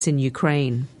in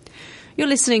Ukraine. You're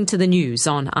listening to the news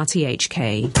on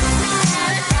RTHK.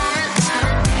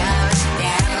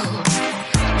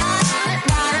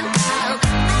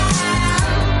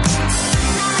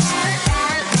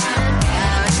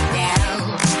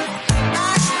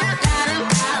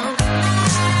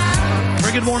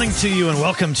 Good morning to you and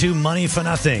welcome to Money for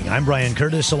Nothing. I'm Brian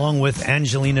Curtis along with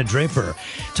Angelina Draper.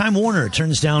 Time Warner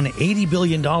turns down $80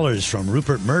 billion from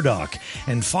Rupert Murdoch,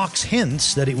 and Fox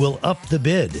hints that it will up the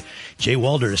bid. Jay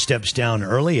Walder steps down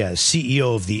early as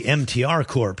CEO of the MTR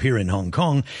Corp here in Hong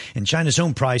Kong, and China's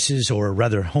home prices, or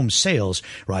rather home sales,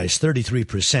 rise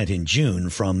 33% in June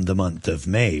from the month of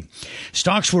May.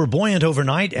 Stocks were buoyant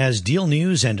overnight as deal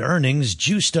news and earnings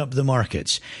juiced up the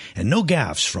markets, and no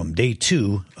gaffes from day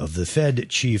two of the Fed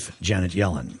Chief Janet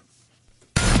Yellen.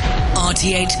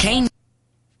 RTHK.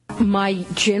 My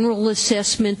general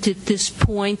assessment at this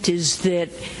point is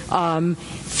that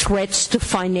threats to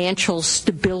financial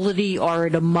stability are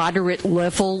at a moderate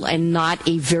level and not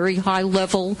a very high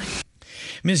level.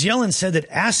 Ms. Yellen said that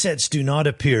assets do not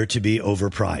appear to be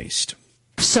overpriced.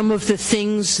 Some of the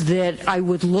things that I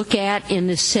would look at in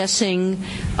assessing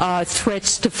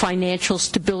threats to financial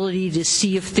stability to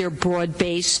see if they're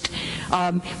broad-based,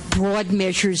 broad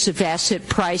measures of asset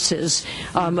prices,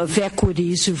 of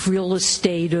equities, of real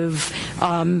estate, of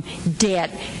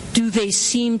debt. Do they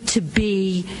seem to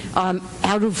be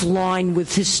out of line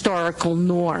with historical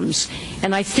norms?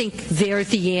 And I think there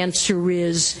the answer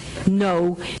is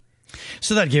no.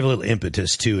 So that gave a little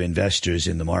impetus to investors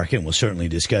in the market, and we'll certainly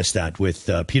discuss that with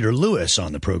Peter Lewis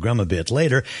on the program a bit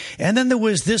later. And then there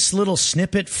was this little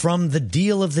snippet from the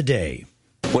deal of the day.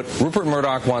 What Rupert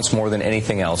Murdoch wants more than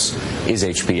anything else is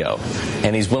HBO,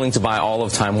 and he's willing to buy all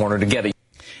of Time Warner to get it.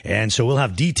 And so we'll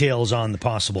have details on the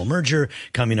possible merger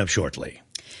coming up shortly.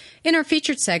 In our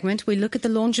featured segment, we look at the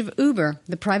launch of Uber,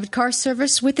 the private car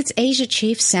service, with its Asia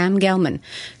chief, Sam Gelman.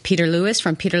 Peter Lewis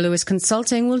from Peter Lewis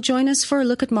Consulting will join us for a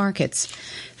look at markets.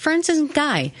 Francis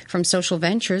Guy from Social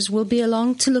Ventures will be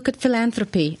along to look at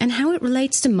philanthropy and how it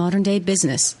relates to modern-day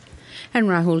business. And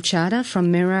Rahul Chadha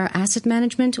from Mirror Asset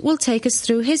Management will take us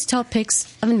through his top picks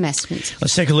of investment.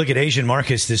 Let's take a look at Asian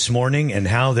markets this morning and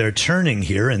how they're turning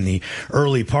here in the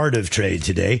early part of trade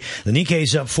today. The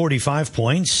Nikkei's up 45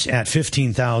 points at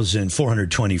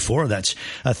 15,424. That's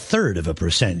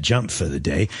 1/3% jump for the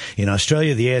day. In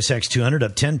Australia, the ASX 200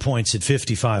 up 10 points at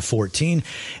 55.14.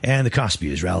 And the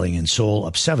Kospi is rallying in Seoul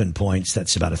up 7 points.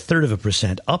 That's about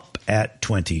 1/3% up at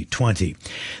 2020.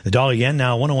 The dollar yen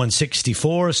now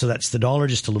 101.64. So that's the dollar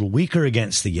just a little weaker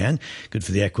against the yen. Good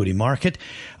for the equity market,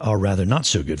 or rather not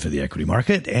so good for the equity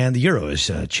market. And the euro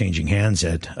is changing hands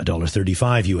at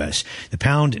 $1.35 US. The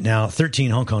pound now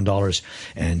 13 Hong Kong dollars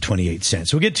and 28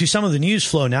 cents. We'll get to some of the news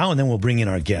flow now, and then we'll bring in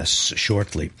our guests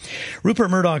shortly.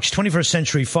 Rupert Murdoch's 21st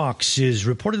Century Fox is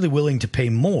reportedly willing to pay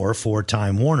more for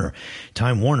Time Warner.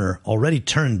 Time Warner already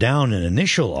turned down an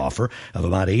initial offer of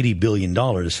about $80 billion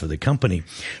for the company.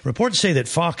 Reports say that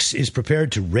Fox is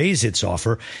prepared to raise its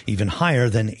offer even higher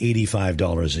than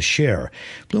 $85 a share.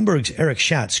 Bloomberg's Eric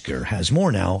Schatzker has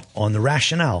more now on the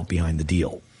rationale behind the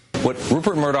deal. What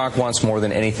Rupert Murdoch wants more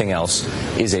than anything else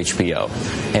is HBO,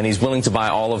 and he's willing to buy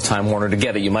all of Time Warner to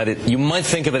get it. You might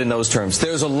think of it in those terms.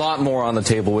 There's a lot more on the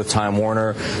table with Time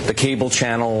Warner. The cable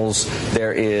channels,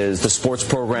 there is the sports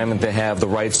programming. They have the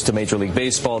rights to Major League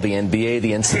Baseball, the NBA,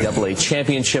 the NCAA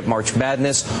Championship, March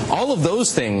Madness. All of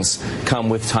those things come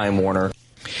with Time Warner.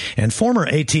 And former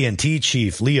AT&T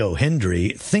chief Leo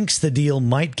Hendry thinks the deal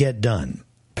might get done.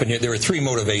 There are three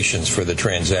motivations for the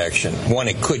transaction. One,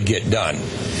 it could get done.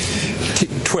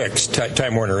 Twix,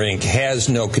 Time Warner Inc., has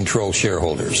no control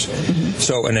shareholders.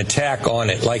 So an attack on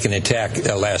it, like an attack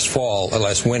last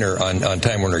winter on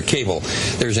Time Warner Cable,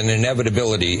 there's an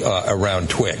inevitability around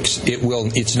Twix.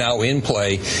 It's now in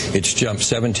play. It's jumped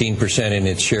 17% in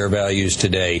its share values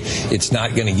today. It's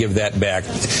not going to give that back.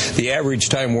 The average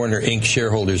Time Warner Inc.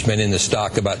 shareholder's been in the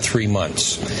stock about 3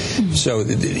 months. So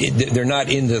they're not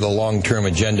into the long-term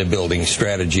agenda building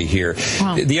strategy here.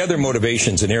 Wow. The other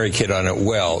motivations, and Eric hit on it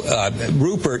well,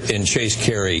 Rupert and Chase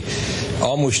Carey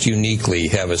almost uniquely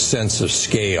have a sense of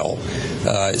scale.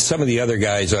 Some of the other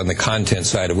guys on the content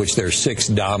side, of which there are 6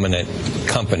 dominant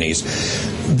companies,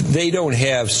 they don't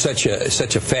have such a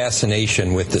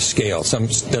fascination with the scale.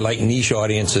 They're like niche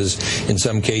audiences, in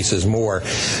some cases more.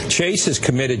 Chase is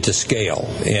committed to scale,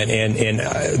 and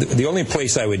the only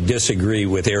place I would disagree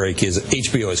with Eric is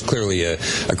HBO is clearly a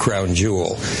crown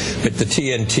jewel, but the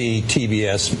TNT,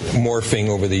 TBS morphing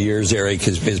over the years, Eric,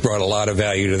 has brought a lot of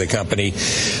value to the company.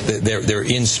 They're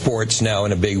in sports now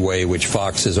in a big way, which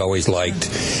Fox has always liked.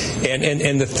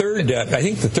 And the third, I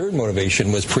think the third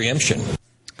motivation was preemption.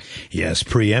 Yes,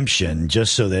 preemption,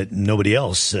 just so that nobody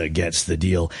else gets the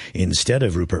deal instead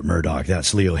of Rupert Murdoch.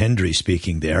 That's Leo Hendry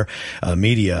speaking there, a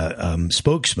media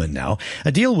spokesman now.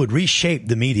 A deal would reshape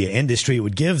the media industry. It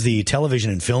would give the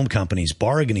television and film companies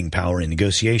bargaining power in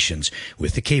negotiations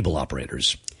with the cable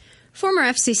operators. Former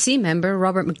FCC member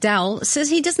Robert McDowell says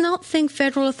he does not think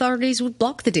federal authorities would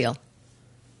block the deal.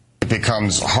 It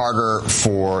becomes harder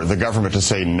for the government to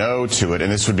say no to it,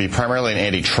 and this would be primarily an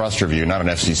antitrust review, not an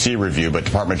FCC review, but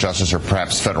Department of Justice or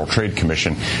perhaps Federal Trade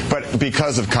Commission. But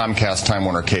because of Comcast, Time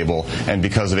Warner Cable, and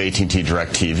because of AT&T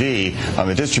DirecTV on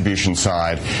the distribution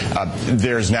side,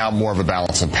 there's now more of a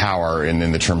balance of power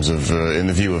in the terms of in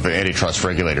the view of antitrust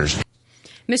regulators.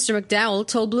 Mr. McDowell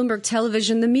told Bloomberg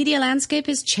Television the media landscape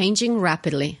is changing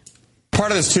rapidly.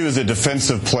 Part of this, too, is a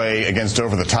defensive play against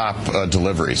over-the-top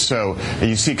delivery. So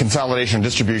you see consolidation,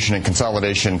 distribution, and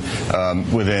consolidation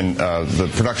within the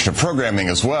production of programming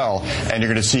as well, and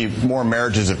you're going to see more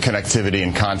marriages of connectivity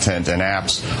and content and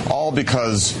apps, all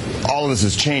because all of this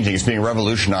is changing. It's being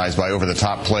revolutionized by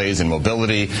over-the-top plays and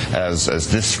mobility as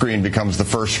this screen becomes the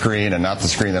first screen and not the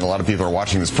screen that a lot of people are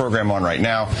watching this program on right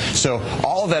now. So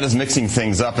all of that is mixing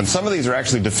things up, and some of these are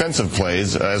actually defensive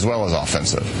plays as well as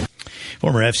offensive.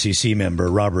 Former FCC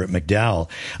member Robert McDowell.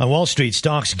 On Wall Street,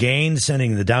 stocks gained,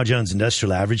 sending the Dow Jones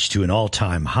Industrial Average to an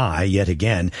all-time high yet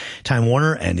again. Time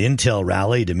Warner and Intel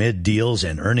rallied amid deals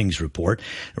and earnings reports.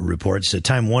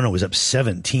 Time Warner was up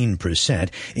 17%.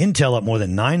 Intel up more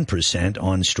than 9%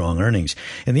 on strong earnings.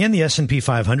 In the end, the S&P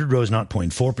 500 rose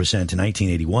 0.4% to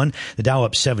 1981. The Dow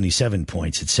up 77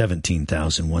 points at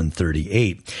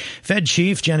 17,138. Fed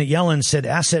Chief Janet Yellen said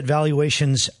asset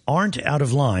valuations aren't out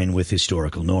of line with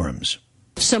historical norms.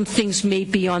 Some things may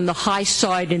be on the high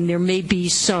side, and there may be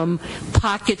some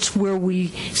pockets where we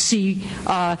see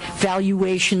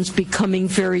valuations becoming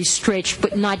very stretched,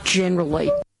 but not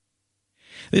generally.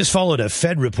 This followed a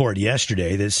Fed report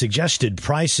yesterday that suggested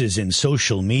prices in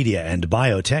social media and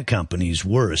biotech companies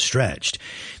were stretched.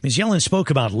 Ms. Yellen spoke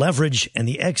about leverage and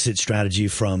the exit strategy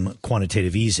from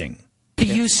quantitative easing. The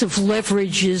use of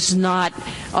leverage is not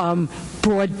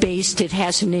broad-based. It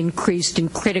hasn't increased,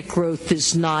 and credit growth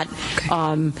is not,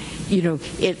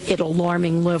 at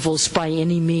alarming levels by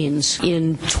any means.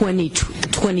 In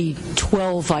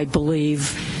 2012, I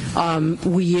believe,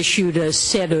 we issued a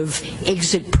set of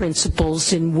exit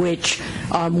principles in which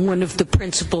one of the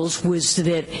principles was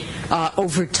that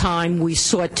over time we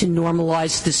sought to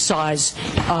normalize the size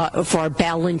of our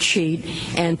balance sheet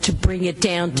and to bring it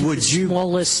down to the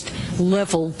smallest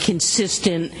level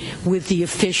consistent with the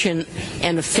efficient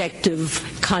and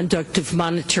effective conduct of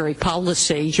monetary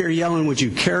policy. Chair Yellen, would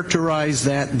you characterize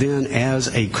that then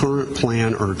as a current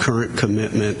plan or current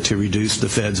commitment to reduce the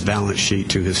Fed's balance sheet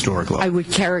to historic levels? I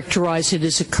would characterize it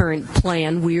as a current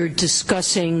plan. We are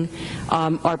discussing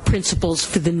our principles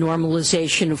for the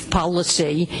normalization of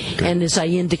policy, and as I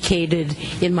indicated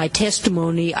in my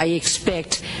testimony, I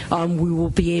expect we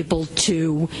will be able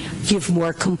to give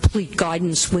more complete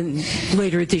guidance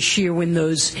later this year when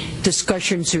those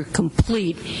discussions are complete.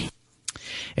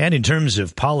 And in terms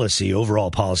of policy,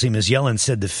 overall policy, Ms. Yellen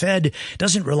said the Fed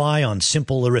doesn't rely on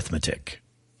simple arithmetic.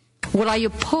 What I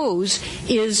oppose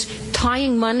is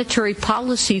tying monetary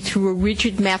policy through a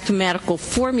rigid mathematical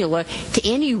formula to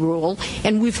any rule,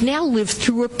 and we've now lived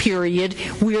through a period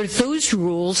where those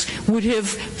rules would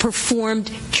have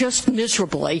performed just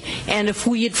miserably, and if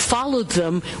we had followed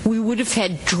them, we would have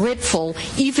had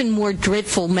even more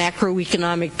dreadful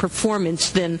macroeconomic performance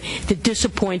than the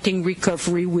disappointing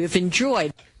recovery we've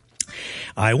enjoyed.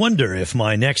 I wonder if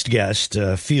my next guest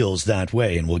feels that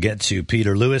way, and we'll get to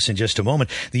Peter Lewis in just a moment.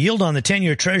 The yield on the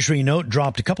 10-year Treasury note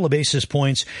dropped a couple of basis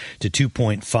points to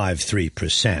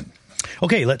 2.53%.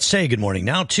 Okay, let's say good morning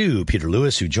now to Peter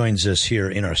Lewis, who joins us here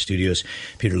in our studios.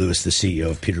 Peter Lewis, the CEO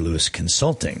of Peter Lewis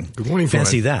Consulting. Good morning,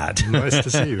 Fancy that. Nice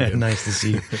to see you again. Nice to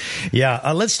see you.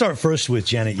 Yeah, let's start first with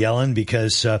Janet Yellen,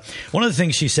 because one of the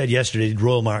things she said yesterday did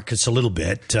roil markets a little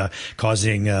bit,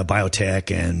 causing biotech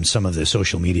and some of the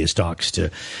social media stocks to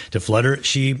flutter.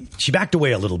 She backed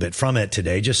away a little bit from it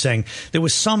today, just saying there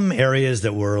was some areas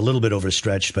that were a little bit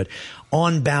overstretched, but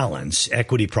on balance,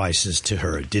 equity prices to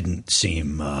her didn't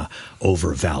seem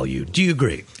overvalued. Do you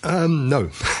agree? No.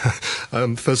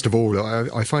 First of all,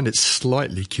 I find it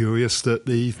slightly curious that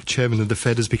the chairman of the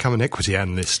Fed has become an equity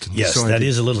analyst. Yes, that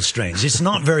is a little strange. It's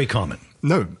not very common.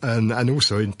 No, and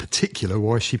also in particular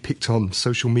why she picked on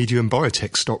social media and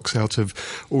biotech stocks out of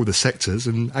all the sectors,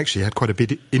 and actually had quite a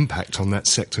big impact on that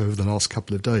sector over the last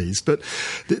couple of days. But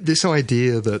this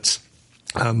idea that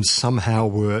somehow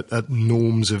we're at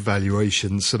norms of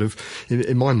valuation sort of,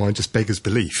 in my mind, just beggars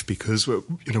belief, because we're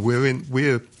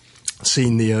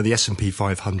seen the S&P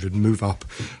 500 move up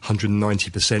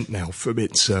 190% now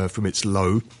from its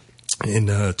low in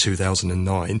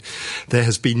 2009. There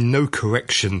has been no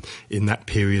correction in that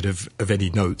period of any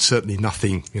note. Certainly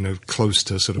nothing, close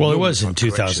to sort of. Well, it was in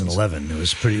 2011. It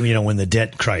was pretty, when the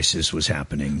debt crisis was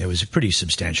happening, there was a pretty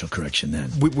substantial correction then.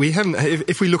 We haven't.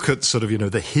 If we look at sort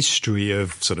of the history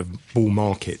of sort of bull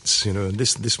markets,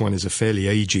 this one is a fairly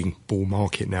aging bull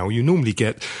market now. You normally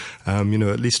get, at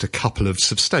least a couple of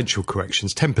substantial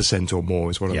corrections. 10% or more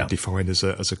is what I would define as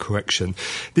a correction.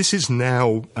 This is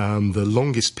now the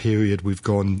longest period we've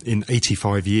gone in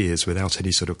 85 years without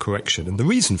any sort of correction. And the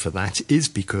reason for that is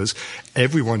because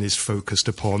everyone is focused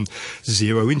upon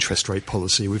zero interest rate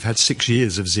policy. We've had 6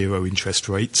 years of zero interest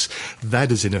rates. That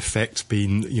has in effect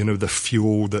been, the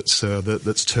fuel that's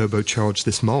turbocharged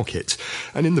this market.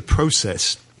 And in the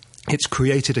process, it's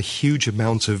created a huge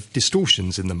amount of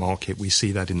distortions in the market. We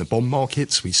see that in the bond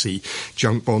markets. We see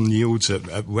junk bond yields at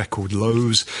record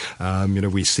lows.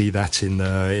 We see that in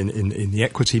the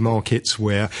equity markets,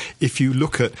 where if you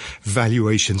look at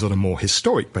valuations on a more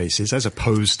historic basis, as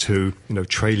opposed to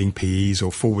trailing PEs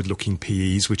or forward-looking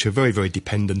PEs, which are very, very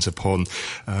dependent upon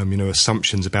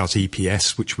assumptions about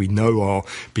EPS, which we know are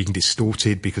being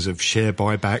distorted because of share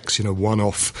buybacks,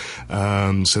 one-off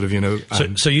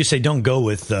So you say don't go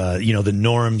with the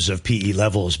norms of PE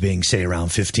levels being, say, around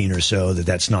 15 or so,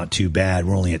 that's not too bad.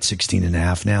 We're only at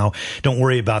 16.5 now. Don't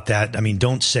worry about that. I mean,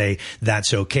 don't say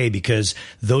that's okay, because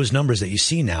those numbers that you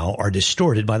see now are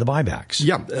distorted by the buybacks.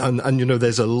 Yeah, and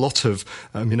there's a lot of,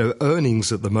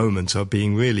 earnings at the moment are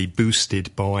being really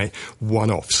boosted by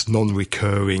one-offs,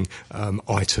 non-recurring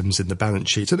items in the balance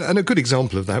sheet. And a good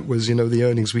example of that was, the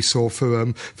earnings we saw for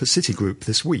Citigroup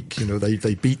this week.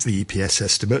 They beat the EPS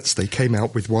estimates. They came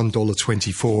out with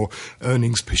 $1.24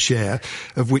 earnings per share,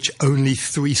 of which only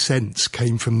 3 cents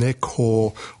came from their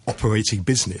core operating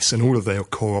business, and all of their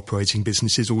core operating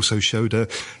businesses also showed a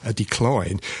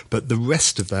decline. But the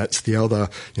rest of that, the other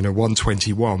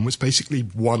 121, was basically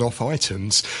one-off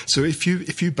items. So if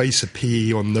you base a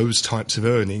PE on those types of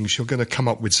earnings, you're going to come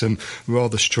up with some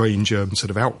rather strange sort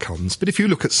of outcomes. But if you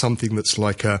look at something that's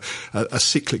like a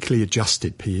cyclically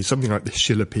adjusted PE, something like the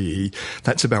Shiller PE,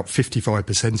 that's about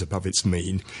 55% above its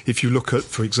mean. If you look at,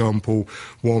 for example,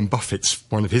 Warren Buffett's,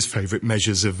 one of his favourite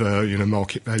measures of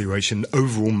market valuation,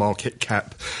 overall market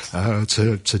cap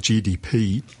to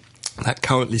GDP, that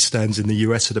currently stands in the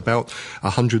US at about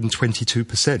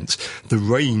 122%. The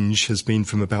range has been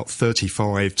from about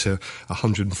 35 to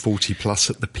 140 plus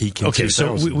at the peak in 2000.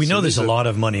 Okay, so we know there's a lot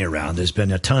of money around. There's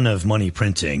been a ton of money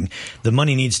printing. The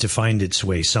money needs to find its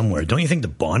way somewhere. Don't you think the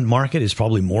bond market is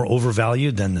probably more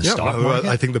overvalued than the stock market?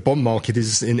 I think the bond market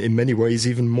is in many ways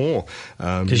even more.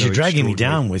 Because you're dragging me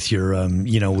down with your,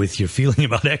 with your feeling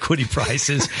about equity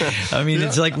prices. I mean,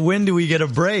 It's like, when do we get a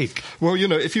break? Well,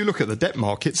 if you look at the debt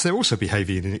markets, they're also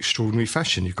behaving in an extraordinary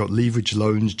fashion. You've got leveraged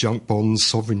loans, junk bonds,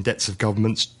 sovereign debts of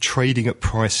governments trading at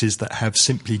prices that have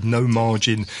simply no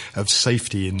margin of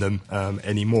safety in them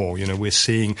anymore. We're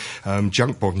seeing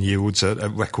junk bond yields at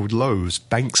record lows.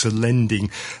 Banks are lending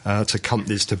to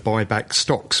companies to buy back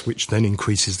stocks, which then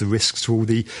increases the risks to all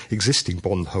the existing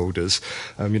bondholders.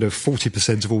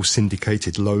 40% of all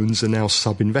syndicated loans are now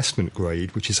sub-investment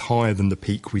grade, which is higher than the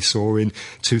peak we saw in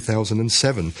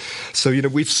 2007. So,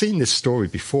 we've seen this story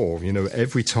before.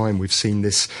 Every time we've seen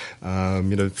this,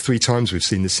 3 times we've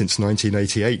seen this since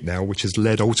 1988 now, which has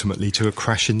led ultimately to a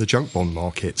crash in the junk bond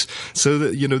market. So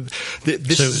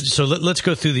that, So let's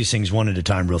go through these things one at a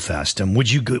time real fast.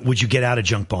 Would you get out of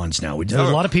junk bonds now? A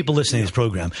lot of people listening to this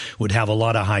program would have a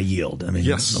lot of high yield. I mean,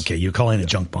 yes. Okay, you're calling it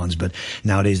junk bonds, but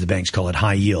nowadays the banks call it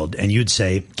high yield. And you'd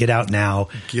say, get out now.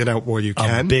 Get out while you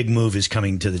can. A big move is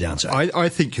coming to the downside. I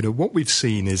think, what we've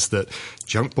seen is that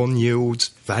junk bond yields,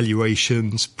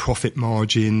 valuations, profit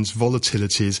margins,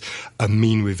 volatilities are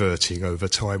mean reverting over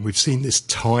time. We've seen this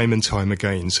time and time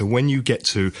again. So when you get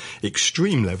to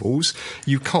extreme levels,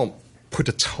 you can't put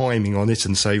a timing on it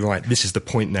and say, right, this is the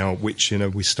point now at which,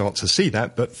 we start to see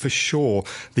that. But for sure,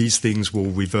 these things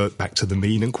will revert back to the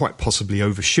mean and quite possibly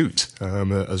overshoot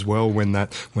as well when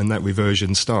that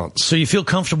reversion starts. So you feel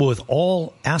comfortable with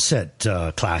all asset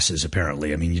classes,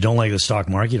 apparently. I mean, you don't like the stock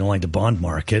market, you don't like the bond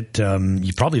market.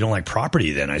 You probably don't like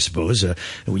property then, I suppose.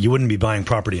 You wouldn't be buying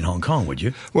property in Hong Kong, would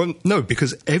you? Well, no,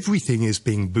 because everything is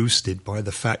being boosted by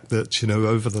the fact that,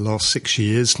 over the last 6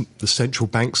 years, the central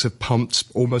banks have pumped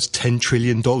almost $10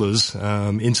 trillion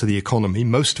into the economy,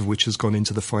 most of which has gone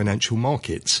into the financial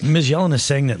markets. Ms. Yellen is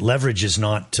saying that leverage is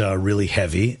not really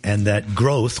heavy and that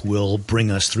growth will bring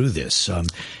us through this.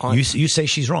 You say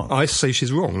she's wrong. I say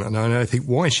she's wrong, and I think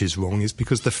why she's wrong is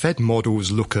because the Fed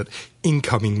models look at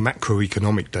incoming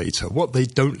macroeconomic data. What they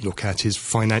don't look at is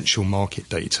financial market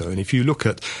data. And if you look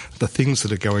at the things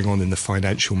that are going on in the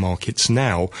financial markets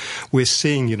now, we're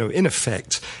seeing, in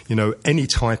effect, any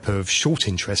type of short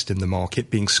interest in the market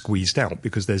being squeezed out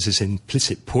because there's this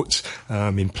implicit put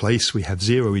in place. We have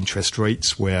zero interest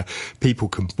rates where people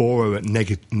can borrow at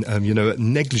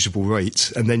negligible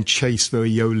rates and then chase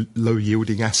very low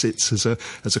yielding assets as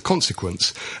a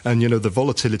consequence. And, the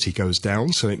volatility goes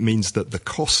down. So it means that the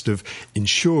cost of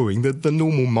insuring, the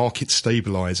normal market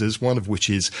stabilizers, one of which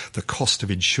is the cost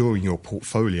of insuring your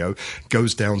portfolio,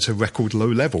 goes down to record low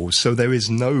levels. So there is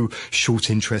no short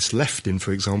interest left in,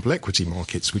 for example, equity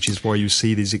markets, which is why you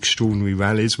see these extraordinary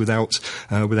rallies without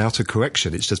a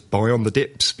correction. It's just buy on the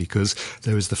dips because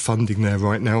there is the funding there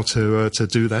right now to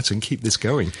do that and keep this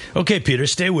going. Okay, Peter,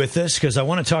 stay with us because I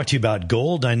want to talk to you about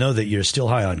gold. I know that you're still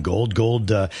high on gold.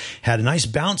 Gold had a nice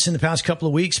bounce in the past couple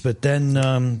of weeks, but then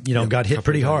got hit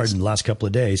pretty hard in the last couple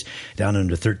of days, down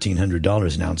under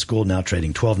 $1,300 an ounce. Gold now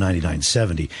trading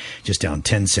 $12.99.70, just down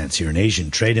 10 cents here in Asian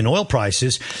trade. And oil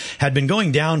prices had been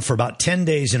going down for about 10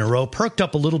 days in a row, perked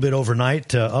up a little bit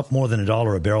overnight, up more than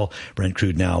 $1 a barrel. Brent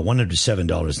crude now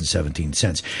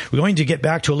 $107.17. We're going to get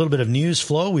back to a little bit of news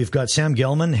flow. We've got Sam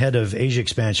Gelman, head of Asia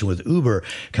expansion with Uber,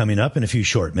 coming up in a few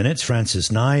short minutes. Francis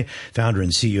Ngai, founder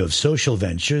and CEO of Social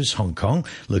Ventures Hong Kong,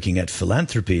 looking at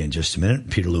philanthropy in just a minute.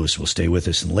 Peter Lewis will stay with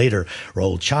us, and later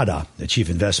Raul Chada, the Chief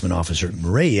Investment Officer at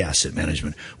Murray Asset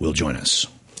Management, will join us.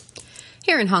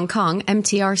 Here in Hong Kong,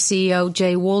 MTR CEO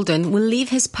Jay Walden will leave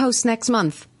his post next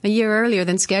month, a year earlier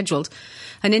than scheduled.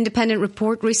 An independent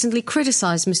report recently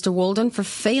criticised Mr. Walden for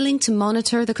failing to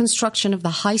monitor the construction of the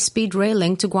high-speed rail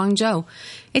link to Guangzhou.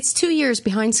 It's 2 years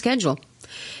behind schedule.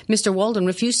 Mr. Walden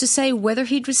refused to say whether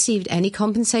he'd received any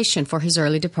compensation for his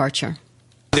early departure.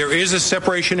 There is a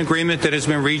separation agreement that has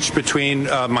been reached between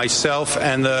myself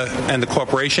and the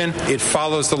corporation. It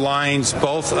follows the lines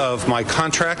both of my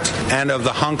contract and of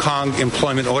the Hong Kong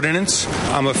Employment Ordinance.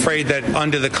 I'm afraid that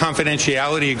under the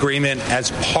confidentiality agreement,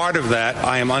 as part of that,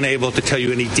 I am unable to tell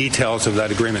you any details of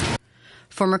that agreement.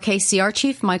 Former KCR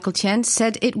chief Michael Tien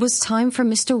said it was time for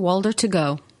Mr. Walder to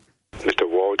go. Mr.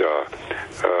 Walder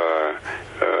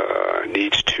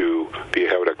needs to be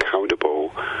held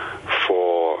accountable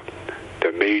for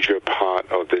the major part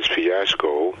of this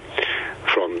fiasco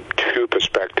from two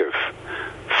perspectives.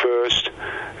 First,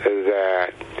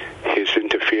 that his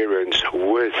interference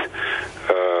with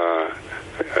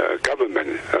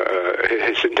government,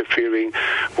 his interfering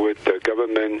with the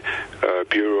government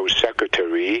bureau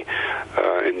secretary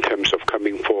in terms of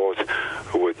coming forth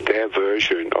with their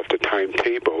version of the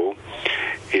timetable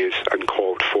is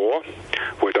uncalled for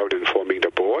without informing the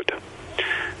board.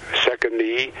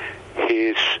 Secondly,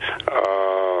 his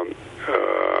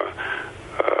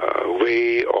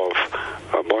way of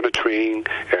monitoring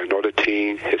and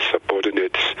auditing his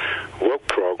subordinates' work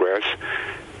progress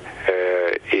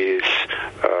is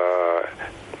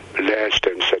less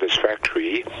than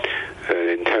satisfactory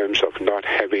in terms of not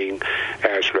having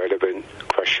as relevant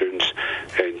questions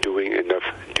and doing enough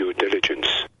due diligence.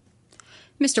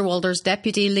 Mr. Walder's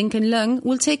deputy, Lincoln Leung,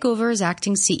 will take over as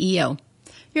acting CEO.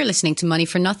 You're listening to Money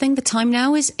for Nothing. The time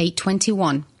now is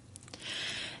 8:21.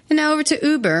 And now over to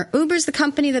Uber. Uber is the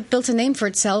company that built a name for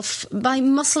itself by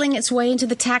muscling its way into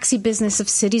the taxi business of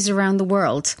cities around the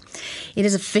world. It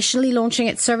is officially launching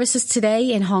its services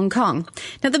today in Hong Kong.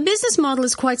 Now, the business model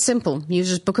is quite simple.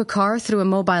 Users book a car through a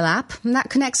mobile app, and that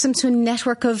connects them to a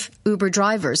network of Uber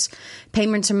drivers.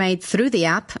 Payments are made through the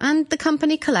app, and the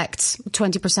company collects a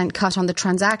 20% cut on the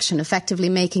transaction, effectively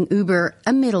making Uber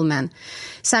a middleman.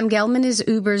 Sam Gelman is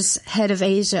Uber's head of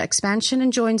Asia expansion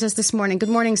and joins us this morning. Good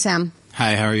morning, Sam.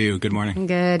 Hi, how are you? Good morning.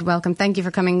 Good, welcome. Thank you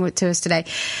for coming to us today.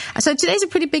 So today's a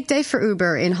pretty big day for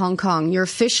Uber in Hong Kong. You're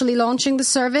officially launching the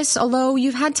service, although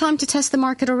you've had time to test the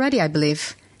market already, I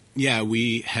believe. Yeah,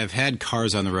 we have had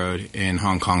cars on the road in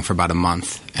Hong Kong for about a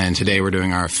month, and today we're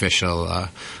doing our official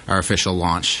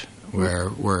launch, where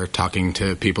we're talking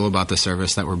to people about the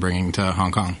service that we're bringing to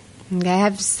Hong Kong. Okay.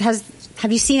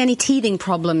 Have you seen any teething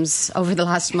problems over the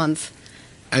last month?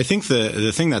 I think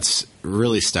the thing that's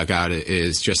really stuck out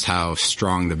is just how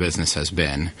strong the business has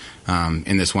been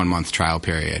in this 1 month trial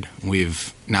period.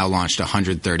 We've now launched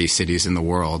 130 cities in the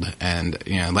world, and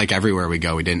like everywhere we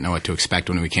go, we didn't know what to expect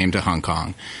when we came to Hong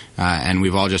Kong, and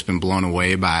we've all just been blown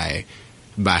away by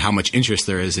how much interest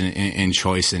there is in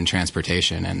choice in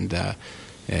transportation,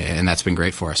 and that's been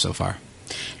great for us so far.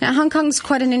 Now, Hong Kong's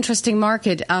quite an interesting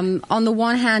market. On the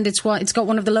one hand, it's got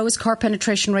one of the lowest car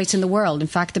penetration rates in the world. In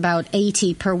fact, about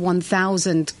 80 per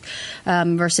 1,000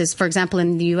 versus, for example,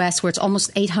 in the US, where it's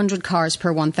almost 800 cars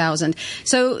per 1,000.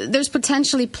 So there's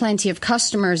potentially plenty of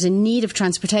customers in need of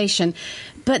transportation.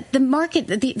 But the market,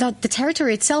 the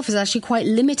territory itself is actually quite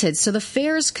limited. So the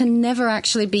fares can never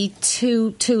actually be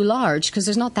too large because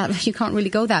there's not that, you can't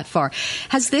really go that far.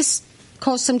 Has this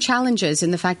caused some challenges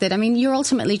in the fact that, I mean, you're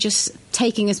ultimately just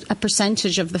taking a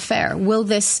percentage of the fare? Will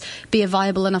this be a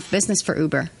viable enough business for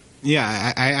Uber?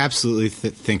 Yeah, I absolutely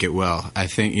think it will. I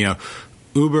think,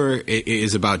 Uber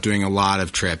is about doing a lot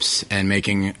of trips and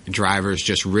making drivers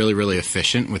just really, really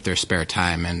efficient with their spare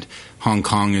time. And Hong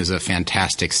Kong is a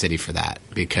fantastic city for that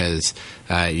because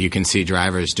you can see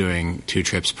drivers doing 2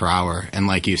 trips per hour. And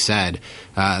like you said,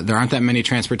 there aren't that many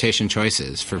transportation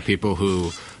choices for people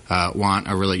who want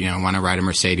to ride a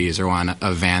Mercedes or want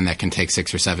a van that can take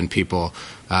 6 or 7 people.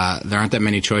 There aren't that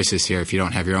many choices here if you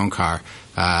don't have your own car.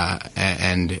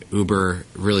 And Uber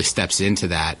really steps into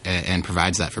that and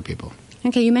provides that for people.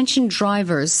 Okay, you mentioned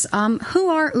drivers. Who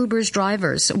are Uber's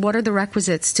drivers? What are the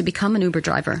requisites to become an Uber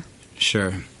driver?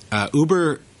 Sure.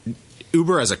 Uber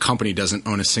as a company doesn't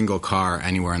own a single car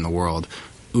anywhere in the world.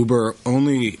 Uber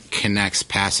only connects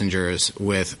passengers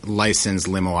with licensed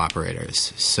limo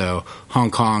operators. So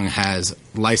Hong Kong has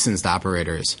licensed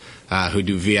operators who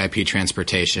do VIP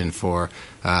transportation for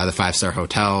the 5-star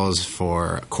hotels,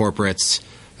 for corporates,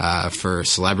 for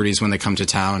celebrities when they come to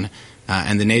town.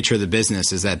 And the nature of the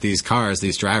business is that these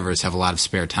drivers have a lot of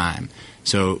spare time.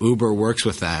 So Uber works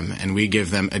with them, and we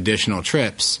give them additional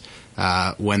trips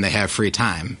when they have free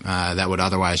time that would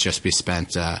otherwise just be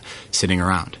spent sitting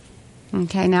around.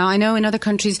 Okay, now I know in other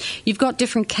countries you've got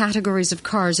different categories of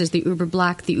cars. There's the Uber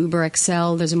Black, the Uber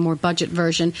XL, there's a more budget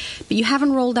version. But you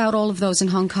haven't rolled out all of those in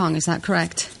Hong Kong, is that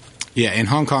correct? Yeah, in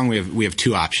Hong Kong we have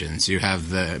 2 options. You have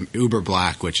the Uber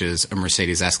Black, which is a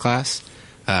Mercedes S-Class,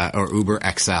 or Uber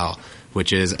XL,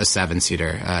 which is a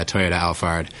 7-seater Toyota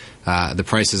Alphard. The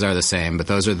prices are the same, but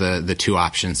those are the 2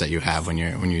 options that you have when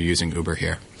you're using Uber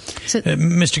here. So,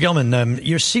 Mr. Gelman,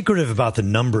 you're secretive about the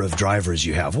number of drivers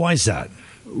you have. Why is that?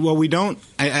 Well, we don't.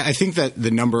 I think that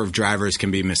the number of drivers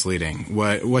can be misleading.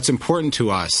 What's important to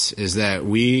us is that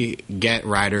we get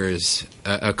riders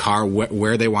a car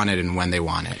where they want it and when they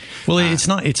want it. Well, it's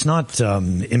not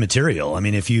immaterial. I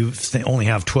mean, if you only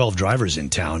have 12 drivers in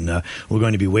town, we're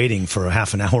going to be waiting for a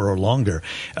half an hour or longer.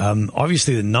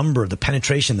 Obviously, the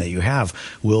penetration that you have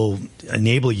will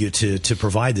enable you to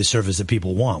provide the service that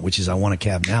people want, which is I want a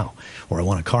cab now or I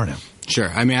want a car now. Sure.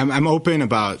 I mean, I'm open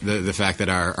about the fact that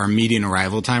our median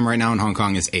arrival time right now in Hong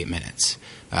Kong is 8 minutes.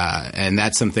 And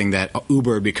that's something that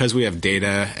Uber, because we have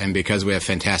data and because we have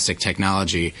fantastic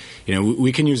technology,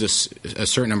 we can use a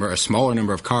smaller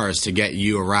number of cars to get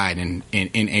you a ride in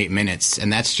 8 minutes.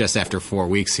 And that's just after 4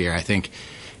 weeks here. I think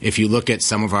if you look at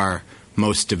some of our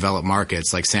most developed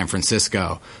markets like San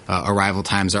Francisco, arrival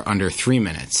times are under 3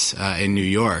 minutes. In New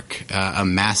York, a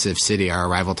massive city, our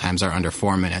arrival times are under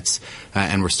 4 minutes.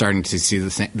 And we're starting to see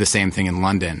the same thing in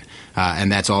London. And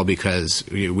that's all because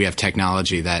we have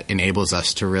technology that enables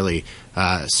us to really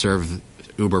serve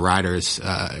Uber riders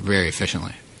very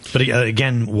efficiently. But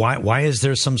again, why is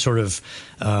there some sort of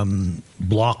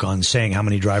block on saying how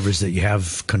many drivers that you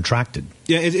have contracted?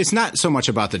 Yeah, it's not so much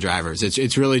about the drivers.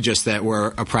 It's really just that we're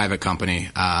a private company,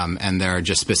 and there are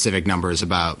just specific numbers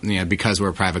about, because we're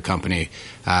a private company,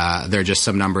 there are just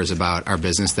some numbers about our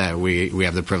business that we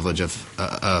have the privilege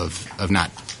of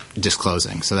not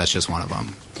disclosing. So that's just one of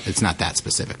them. It's not that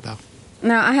specific, though.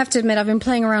 Now, I have to admit, I've been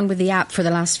playing around with the app for the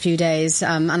last few days,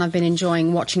 and I've been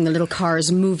enjoying watching the little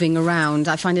cars moving around.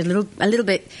 I find it a little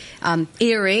bit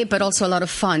eerie, but also a lot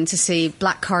of fun to see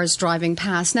black cars driving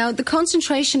past. Now, the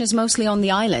concentration is mostly on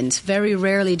the island. Very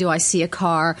rarely do I see a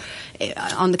car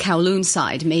on the Kowloon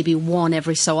side, maybe one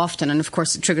every so often. And, of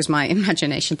course, it triggers my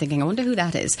imagination thinking, I wonder who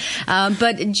that is.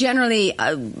 But generally,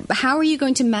 how are you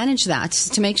going to manage that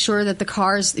to make sure that the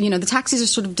cars, the taxis are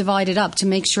sort of divided up to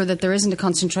make sure that there isn't a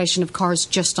concentration of cars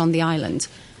just on the island?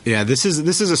 Yeah, this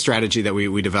is a strategy that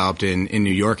we developed in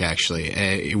New York,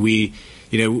 actually. We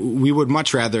would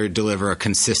much rather deliver a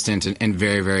consistent and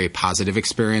very, very positive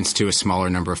experience to a smaller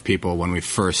number of people when we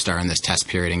first are in this test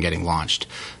period and getting launched.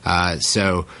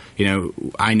 So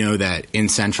I know that in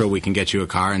Central we can get you a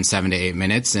car in 7 to 8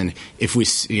 minutes, and if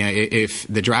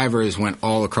the drivers went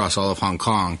all across all of Hong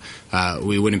Kong,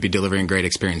 we wouldn't be delivering a great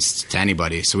experience to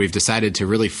anybody. So we've decided to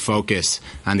really focus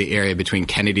on the area between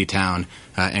Kennedy Town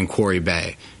and Quarry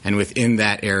Bay. And within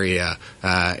that area,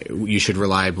 you should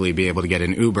reliably be able to get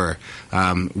an Uber.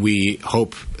 We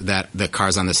hope that the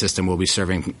cars on the system will be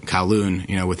serving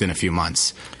Kowloon, within a few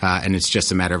months. And it's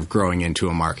just a matter of growing into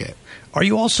a market. Are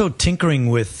you also tinkering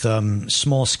with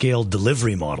small-scale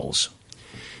delivery models?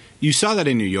 You saw that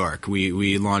in New York.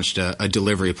 We launched a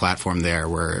delivery platform there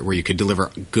where you could deliver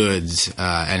goods,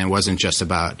 and it wasn't just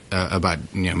about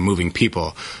moving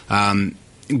people.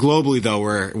 Globally, though,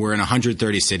 we're in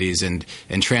 130 cities, and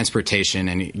transportation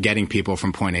and getting people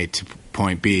from point A to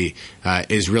point B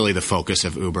is really the focus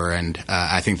of Uber, and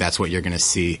I think that's what you're going to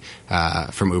see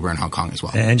from Uber in Hong Kong as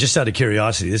well. And just out of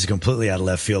curiosity, this is completely out of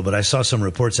left field, but I saw some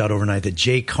reports out overnight that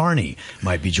Jay Carney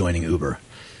might be joining Uber.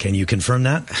 Can you confirm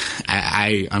that?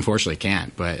 I unfortunately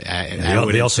can't, but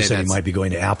they also said he might be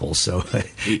going to Apple, so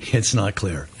it's not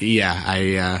clear.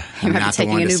 Yeah, I'm not the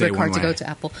one to say one way. He might be taking an Uber car to go to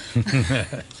Apple.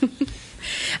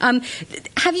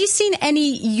 Have you seen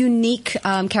any unique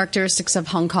characteristics of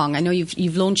Hong Kong? I know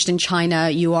you've launched in China.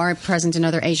 You are present in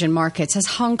other Asian markets. Has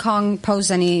Hong Kong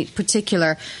posed any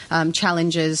particular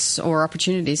challenges or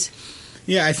opportunities?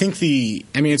 Yeah, I think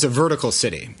it's a vertical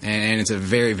city, and it's a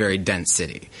very, very dense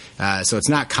city. So it's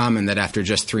not common that after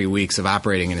just 3 weeks of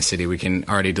operating in a city, we can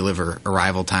already deliver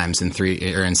arrival times in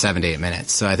 7 to 8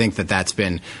 minutes. So I think that's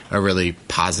been a really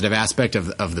positive aspect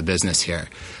of the business here.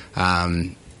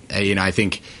 I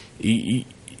think,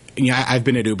 I've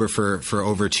been at Uber for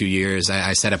over 2 years.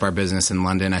 I set up our business in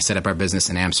London. I set up our business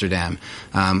in Amsterdam.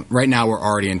 Right now, we're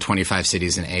already in 25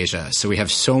 cities in Asia. So we have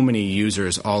so many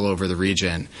users all over the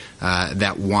region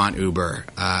that want Uber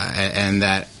and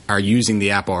that are using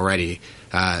the app already.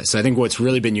 So I think what's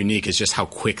really been unique is just how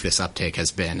quick this uptake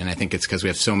has been. And I think it's because we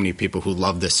have so many people who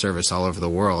love this service all over the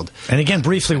world. And again,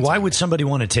 briefly, why would somebody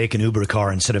want to take an Uber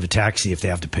car instead of a taxi if they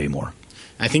have to pay more?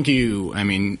 I think you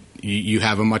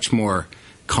have a much more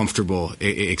comfortable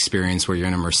experience where you're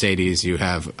in a Mercedes. You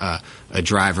have a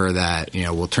driver that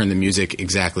will turn the music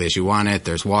exactly as you want it.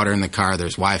 There's water in the car.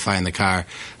 There's Wi-Fi in the car,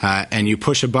 and you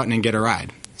push a button and get a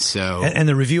ride. So, and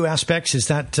the review aspects, is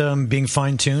that being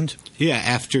fine-tuned? Yeah,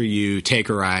 after you take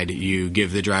a ride, you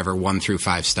give the driver 1 through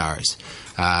 5 stars.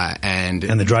 And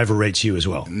the driver rates you as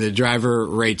well. The driver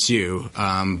rates you,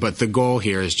 but the goal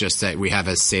here is just that we have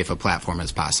as safe a platform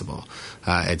as possible.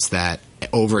 It's that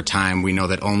over time, we know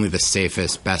that only the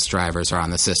safest, best drivers are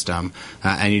on the system.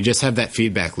 And you just have that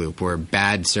feedback loop where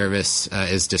bad service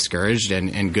is discouraged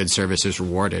and good service is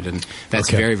rewarded. And that's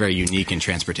very, very unique in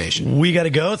transportation. We got to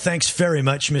go. Thanks very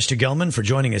much, Mr. Gelman, for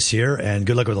joining us here. And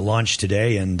good luck with the launch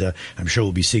today. And I'm sure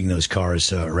we'll be seeing those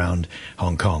cars around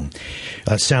Hong Kong.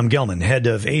 Sam Gelman, head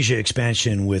of Asia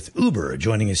expansion with Uber,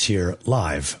 joining us here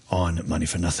live on Money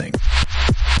for Nothing.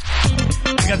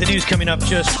 We got the news coming up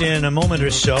just in a moment or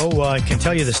so. I can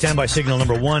tell you the standby signal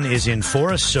number 1 is in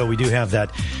force, so we do have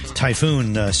that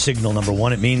typhoon signal number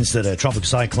 1. It means that a tropical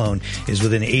cyclone is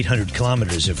within 800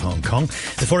 kilometers of Hong Kong.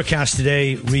 The forecast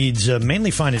today reads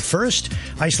mainly fine at first.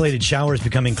 Isolated showers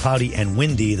becoming cloudy and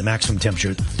windy. The maximum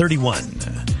temperature 31.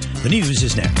 The news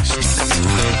is next.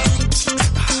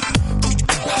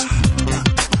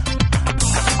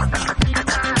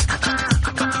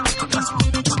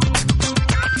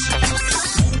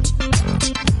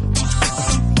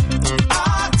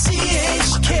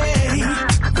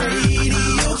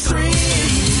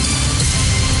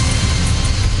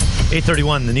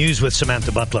 8:31, the news with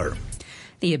Samantha Butler.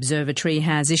 The observatory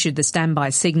has issued the standby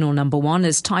signal number 1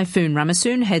 as Typhoon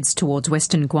Ramasoon heads towards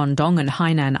western Guangdong and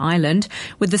Hainan Island.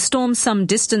 With the storm some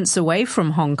distance away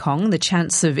from Hong Kong, the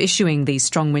chance of issuing the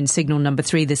strong wind signal number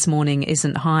 3 this morning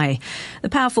isn't high. The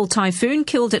powerful typhoon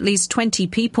killed at least 20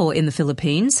 people in the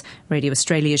Philippines. Radio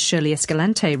Australia's Shirley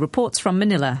Escalante reports from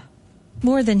Manila.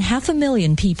 More than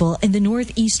 500,000 people in the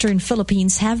northeastern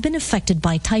Philippines have been affected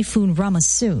by Typhoon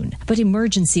Ramasoon, but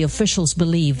emergency officials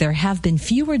believe there have been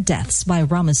fewer deaths by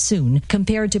Ramasoon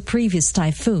compared to previous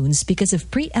typhoons because of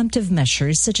preemptive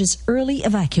measures such as early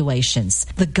evacuations.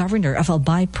 The governor of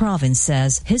Albay province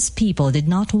says his people did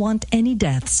not want any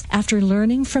deaths after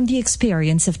learning from the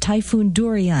experience of Typhoon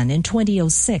Durian in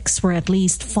 2006, where at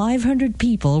least 500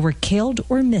 people were killed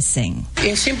or missing.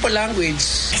 In simple language,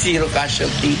 zero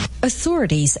casualty.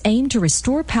 Authorities aim to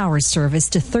restore power service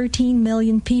to 13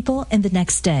 million people in the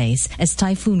next days as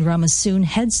Typhoon Ramasoon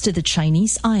heads to the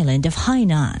Chinese island of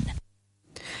Hainan.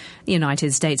 The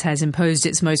United States has imposed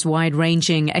its most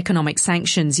wide-ranging economic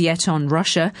sanctions yet on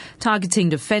Russia, targeting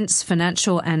defense,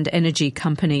 financial and energy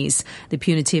companies. The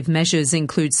punitive measures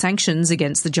include sanctions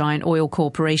against the giant oil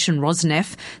corporation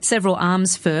Rosneft, several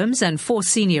arms firms and 4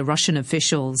 senior Russian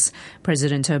officials.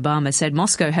 President Obama said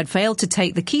Moscow had failed to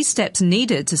take the key steps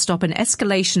needed to stop an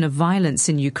escalation of violence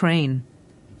in Ukraine.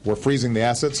 We're freezing the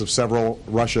assets of several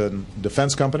Russian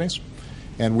defense companies,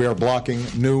 and we are blocking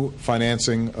new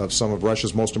financing of some of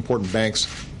Russia's most important banks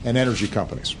and energy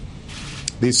companies.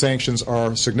 These sanctions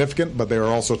are significant, but they are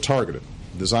also targeted,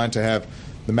 designed to have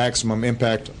the maximum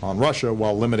impact on Russia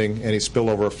while limiting any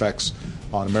spillover effects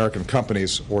on American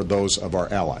companies or those of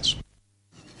our allies.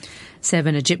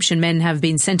 7 Egyptian men have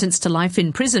been sentenced to life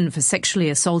in prison for sexually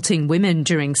assaulting women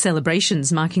during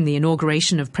celebrations marking the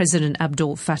inauguration of President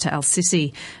Abdel Fattah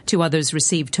al-Sisi. 2 others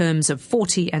received terms of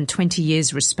 40 and 20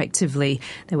 years respectively.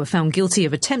 They were found guilty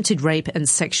of attempted rape and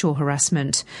sexual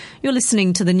harassment. You're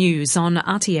listening to the news on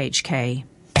RTHK.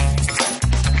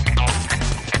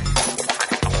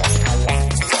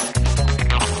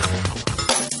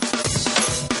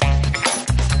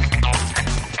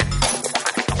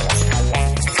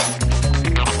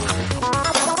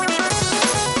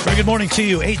 Good morning to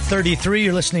you. 8:33.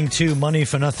 You're listening to Money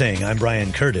for Nothing. I'm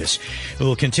Brian Curtis. We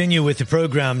will continue with the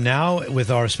program now with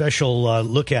our special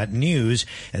look at news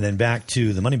and then back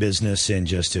to the money business in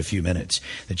just a few minutes.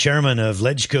 The chairman of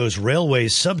LegCo's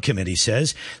Railways Subcommittee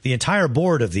says the entire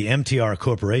board of the MTR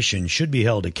Corporation should be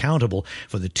held accountable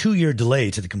for the 2-year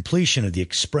delay to the completion of the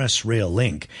Express Rail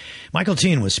Link. Michael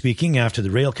Teen was speaking after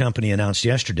the rail company announced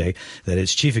yesterday that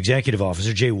its chief executive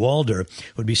officer, Jay Walder,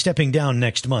 would be stepping down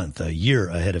next month, a year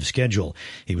ahead of schedule.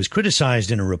 He was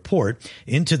criticized in a report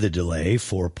into the delay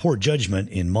for poor judgment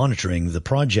in monitoring the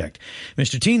project.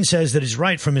 Mr. Teen says that it's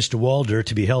right for Mr. Walder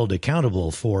to be held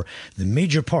accountable for the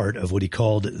major part of what he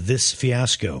called this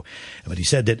fiasco. But he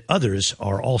said that others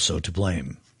are also to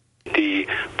blame. The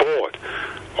board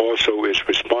also is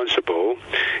responsible,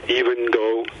 even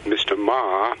though Mr.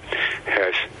 Ma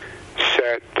has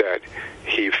said that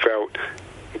he felt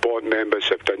board members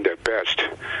have done their best.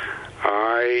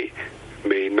 I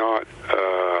may not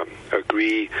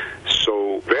agree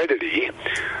so readily.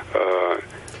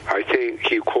 I think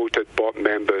he quoted board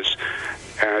members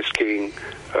asking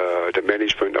the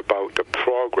management about the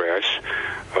progress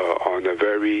on a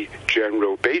very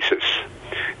general basis.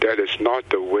 That is not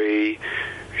the way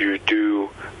you do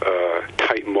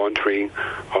tight monitoring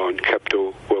on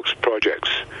capital works projects.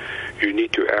 You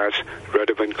need to ask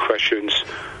relevant questions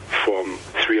from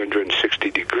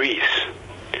 360 degrees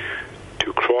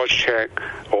to cross-check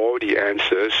all the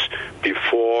answers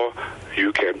before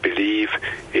you can believe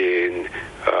in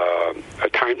a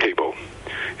timetable.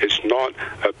 It's not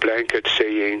a blanket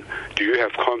saying, do you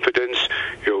have confidence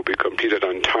it will be completed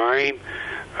on time?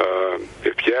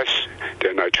 If yes,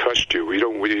 then I trust you. You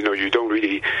don't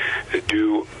really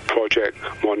do project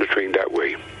monitoring that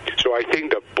way. So I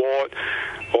think the board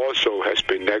also has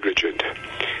been negligent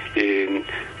in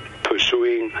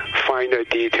pursuing finer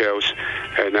details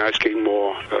and asking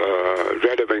more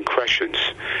relevant questions.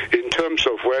 In terms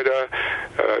of whether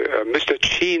Mr.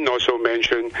 Chin also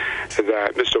mentioned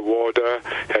that Mr. Walder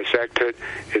has acted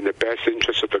in the best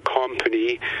interest of the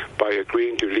company by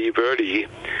agreeing to leave early,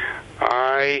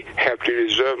 I have to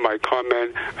reserve my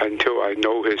comment until I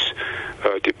know his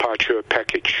departure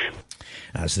package.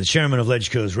 As the chairman of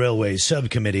LegCo's Railways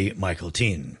Subcommittee, Michael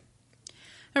Teen.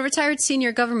 A retired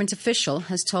senior government official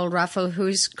has told Rafael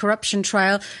Hui's corruption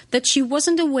trial that she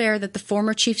wasn't aware that the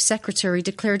former chief secretary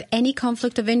declared any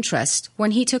conflict of interest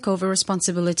when he took over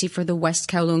responsibility for the West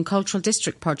Kowloon Cultural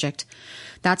District project.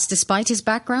 That's despite his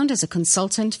background as a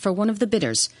consultant for one of the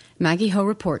bidders. Maggie Ho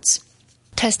reports.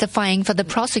 Testifying for the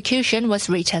prosecution was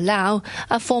Rita Lau,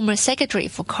 a former secretary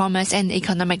for Commerce and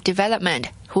Economic Development,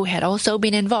 who had also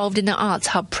been involved in the Arts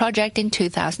Hub project in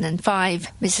 2005.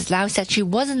 Mrs. Lau said she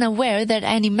wasn't aware that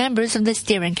any members of the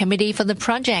steering committee for the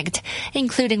project,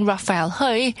 including Rafael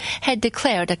Hui, had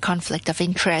declared a conflict of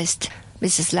interest.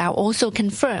 Mrs. Lau also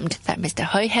confirmed that Mr.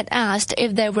 Hui had asked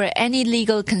if there were any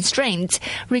legal constraints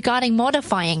regarding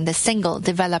modifying the single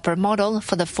developer model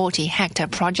for the 40-hectare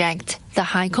project. The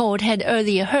High Court had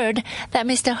earlier heard that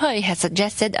Mr. Hui had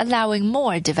suggested allowing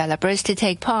more developers to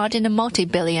take part in a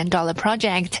multi-billion-dollar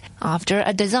project after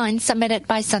a design submitted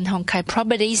by Sun Hung Kai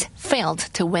Properties failed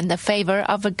to win the favor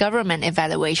of a government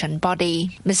evaluation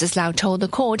body. Mrs. Lau told the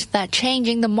court that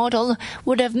changing the model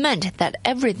would have meant that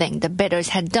everything the bidders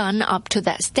had done up to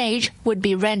that stage would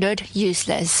be rendered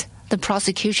useless. The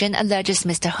prosecution alleges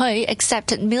Mr. Hui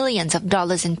accepted millions of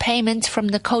dollars in payments from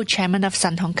the co-chairman of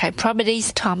Sun Hung Kai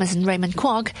Properties, Thomas and Raymond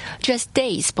Kwok, just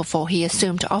days before he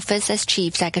assumed office as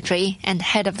Chief Secretary and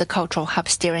head of the Cultural Hub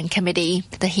Steering Committee.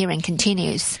 The hearing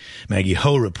continues. Maggie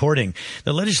Ho reporting.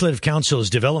 The Legislative Council's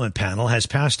development panel has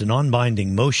passed a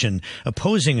non-binding motion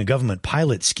opposing a government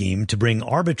pilot scheme to bring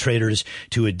arbitrators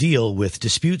to a deal with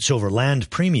disputes over land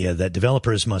premia that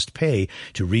developers must pay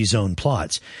to rezone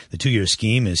plots. The 2-year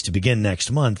scheme is to begin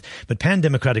next month, but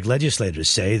pan-democratic legislators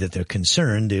say that they're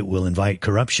concerned it will invite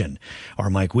corruption.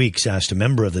 Our Mike Weeks asked a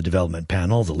member of the development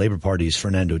panel, the Labour Party's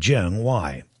Fernando Jiang,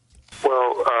 why.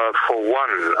 Well, for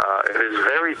one, it is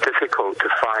very difficult to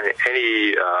find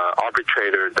any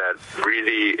arbitrator that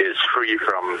really is free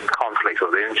from conflicts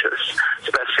of interest,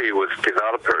 especially with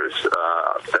developers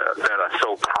that are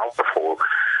so powerful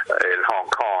in Hong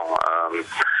Kong.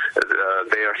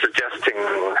 They are suggesting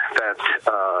that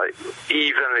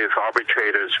even if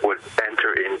arbitrators would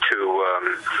enter into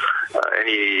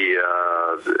any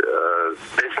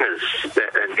business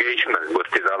engagement with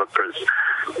developers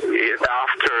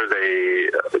after they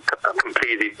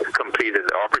completed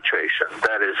the arbitration,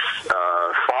 that is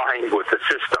fine with the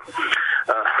system.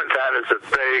 That is a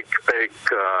big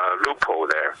loophole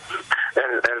there.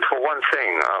 And for one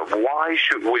thing, why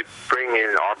should we bring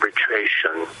in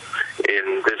arbitration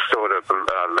in this sort of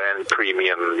land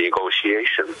premium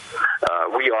negotiation?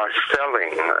 We are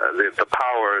selling the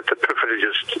power, the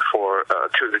privileges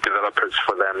to the developers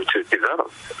for them to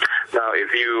develop. Now,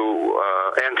 if you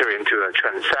enter into a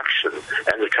transaction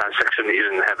and the transaction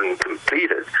isn't having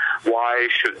completed, why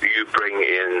should you bring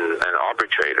in an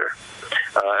arbitrator?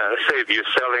 Say if you're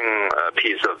selling a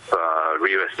piece of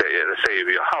real estate, say if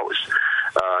your house,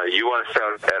 you want to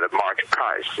sell it at a market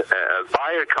price. A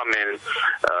buyer come in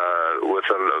with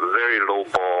a very low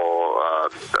ball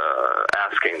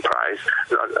asking price,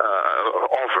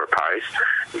 offer price.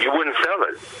 You wouldn't sell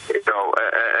it,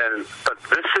 but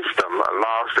this system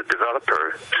allows the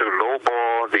developer to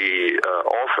lowball the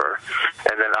offer,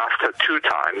 and then after 2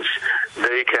 times,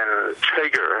 they can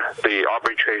trigger the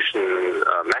arbitration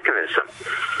mechanism,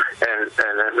 and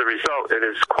as a result, it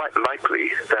is quite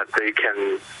likely that they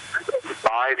can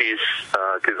buy the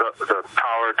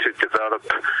power to develop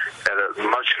at a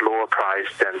much lower price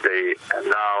than they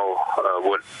now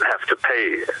would have to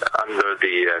pay under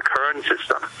the current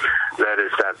system. That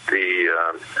is that the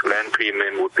land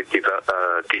premium would be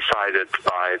decided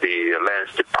by the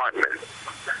lands department.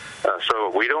 So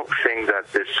we don't think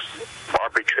that this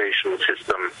arbitration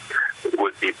system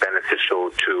would be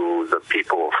beneficial to the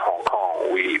people of Hong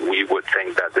Kong. We would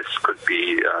think that this could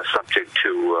be subject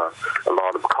to a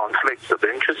lot of conflicts of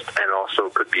interest and also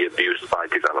could be abused by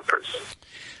developers.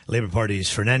 Labour Party's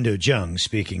Fernando Jiang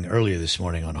speaking earlier this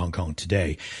morning on Hong Kong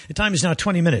Today. The time is now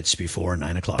 20 minutes before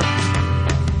 9 o'clock.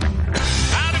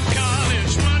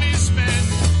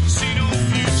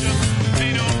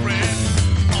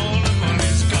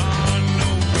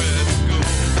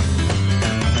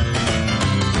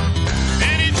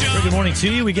 Good morning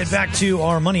to you. We get back to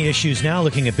our money issues now,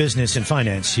 looking at business and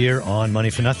finance here on Money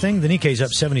for Nothing. The Nikkei's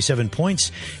up 77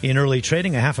 points in early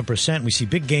trading, 0.5%. We see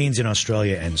big gains in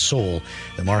Australia and Seoul.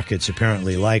 The markets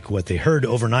apparently like what they heard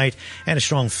overnight and a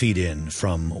strong feed-in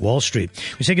from Wall Street.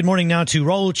 We say good morning now to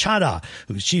Raul Chada,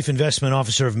 who's Chief Investment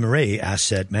Officer of Mirae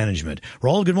Asset Management.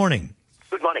 Raul, good morning.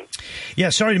 Good morning. Yeah,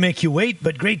 sorry to make you wait,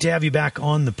 but great to have you back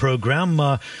on the program.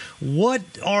 What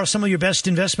are some of your best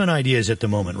investment ideas at the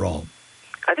moment, Raul?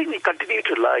 I think we continue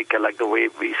to like the way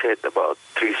we said about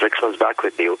 3-6 months back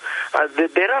with you.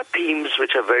 There are themes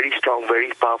which are very strong,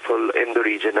 very powerful in the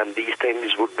region, and these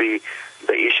themes would be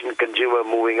the Asian consumer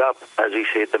moving up, as we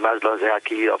said, the Maslow's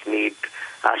hierarchy of need,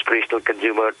 aspirational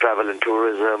consumer, travel and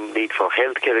tourism, need for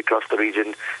healthcare across the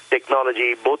region,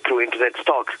 technology, both through internet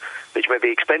stocks, which may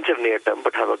be expensive near term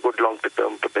but have a good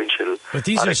long-term potential. But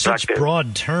these are such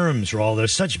broad terms, Raul. They're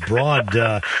such broad,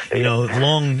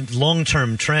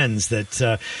 long-term trends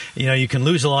that, you can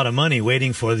lose a lot of money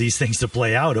waiting for these things to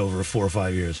play out over 4 or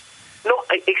 5 years. No,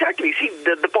 exactly. See,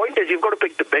 the point is you've got to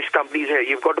pick the best companies here.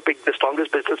 You've got to pick the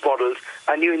strongest business models,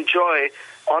 and you enjoy,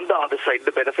 on the other side,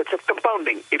 the benefits of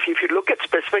compounding. If you look at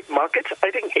specific markets,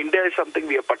 I think India is something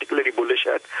we are particularly bullish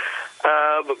at.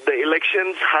 The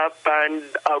elections have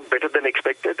panned out better than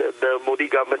expected. The Modi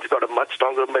government's got a much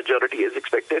stronger majority as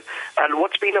expected. And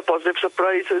what's been a positive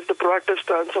surprise is the proactive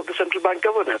stance of the central bank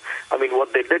governor. I mean,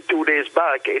 what they did 2 days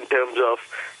back in terms of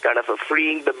kind of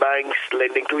freeing the banks,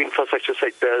 lending to infrastructure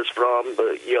sectors from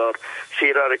your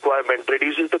SERA requirement,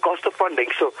 reduces the cost of funding.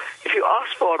 So if you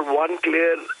ask for one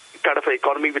clear kind of an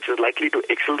economy which is likely to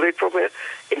accelerate from here.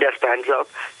 India stands out.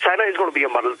 China is going to be a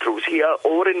muddle through. See,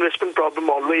 overinvestment problem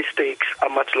always takes a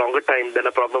much longer time than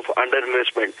a problem of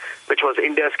underinvestment, which was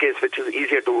India's case, which is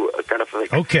easier to kind of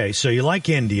fix. Okay, so you like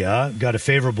India, got a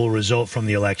favorable result from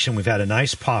the election. We've had a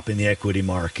nice pop in the equity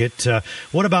market.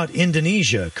 What about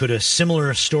Indonesia? Could a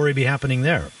similar story be happening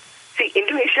there? See,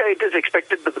 Indonesia, it is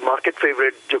expected that the market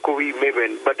favorite Jokowi may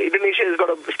win, but Indonesia has got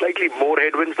a slightly more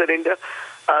headwinds than India.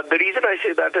 The reason I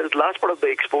say that is large part of the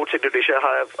exports Indonesia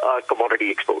have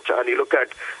commodity exports. And you look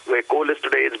at where coal is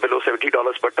today, it's below $70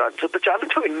 per ton. So the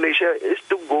challenge for Indonesia is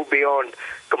to go beyond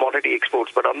commodity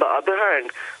exports. But on the other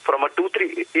hand, from a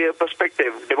 2-3 year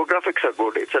perspective, demographics are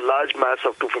good. It's a large mass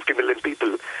of 250 million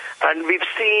people. And we've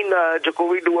seen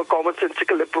Jokowi do a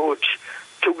commonsensical approach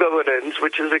to governance,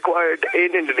 which is required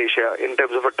in Indonesia in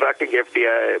terms of attracting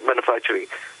FDI manufacturing.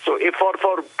 So if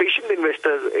for patient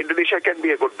investors, Indonesia can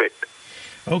be a good bet.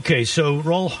 Okay, so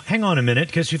Raul, hang on a minute,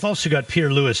 because we've also got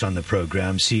Peter Lewis on the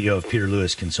program, CEO of Peter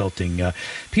Lewis Consulting.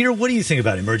 Peter, what do you think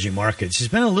about emerging markets? It's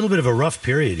been a little bit of a rough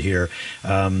period here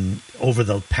over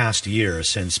the past year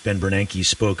since Ben Bernanke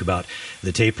spoke about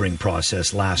the tapering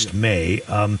process last May.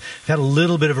 We've had a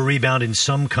little bit of a rebound in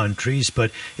some countries, but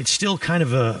it's still kind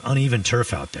of an uneven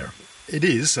turf out there. It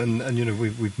is, and you know,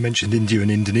 we've mentioned India and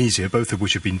Indonesia, both of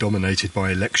which have been dominated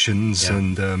by elections,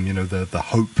 and you know, the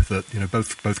hope that, you know,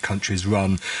 both countries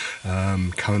run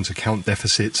current account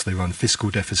deficits, they run fiscal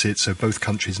deficits, so both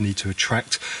countries need to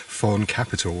attract foreign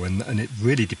capital, and it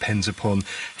really depends upon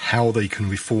how they can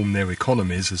reform their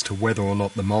economies as to whether or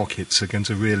not the markets are going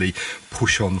to really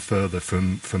push on further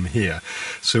from here.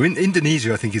 So in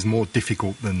Indonesia, I think, is more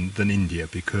difficult than India,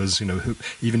 because, you know,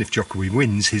 even if Jokowi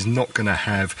wins, he's not going to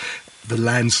have the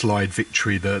landslide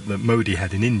victory that Modi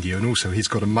had in India, and also he's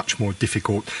got a much more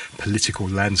difficult political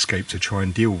landscape to try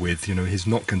and deal with. You know, he's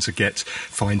not going to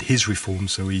find his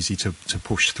reforms so easy to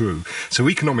push through. So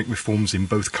economic reforms in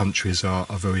both countries are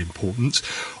very important.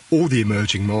 All the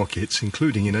emerging markets,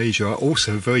 including in Asia, are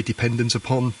also very dependent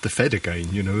upon the Fed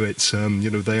again. You know, it's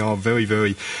you know, they are very,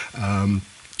 very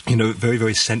very,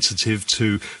 very sensitive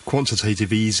to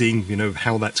quantitative easing, you know,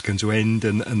 how that's going to end,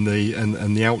 and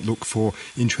the outlook for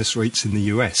interest rates in the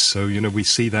US. So, you know, we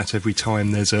see that every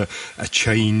time there's a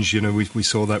change. You know, we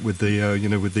saw that with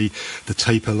the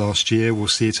taper last year. We'll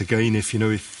see it again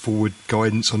if forward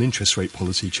guidance on interest rate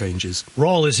policy changes.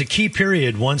 Raul, is a key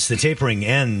period once the tapering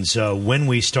ends when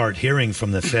we start hearing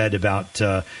from the Fed about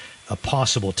a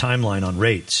possible timeline on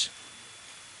rates.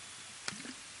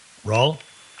 Raul?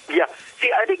 Yeah. See,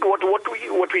 I think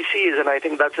what we see is, and I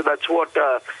think that's what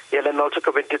Yellen also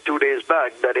commented 2 days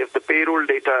back, that if the payroll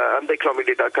data and the economic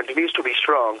data continues to be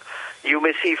strong, you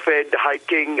may see Fed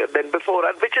hiking than before,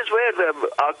 and which is where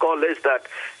our call is that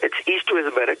it's east to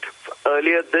his merit.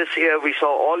 Earlier this year, we saw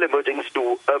all emerging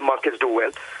markets do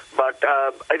well. But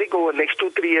I think over the next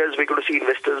 2-3 years, we're going to see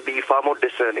investors be far more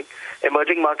discerning.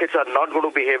 Emerging markets are not going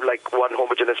to behave like one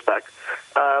homogeneous pack.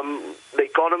 The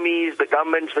economies, the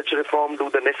governments which reform, do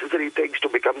the necessary things to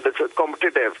become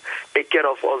competitive, take care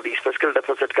of all these fiscal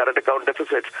deficits, current account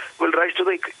deficits, will rise to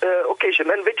the occasion.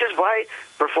 And which is why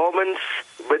performance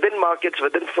within markets,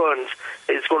 within funds,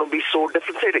 is going to be so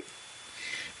differentiating.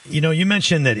 You know, you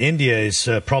mentioned that India is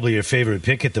probably your favorite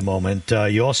pick at the moment.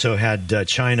 You also had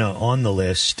China on the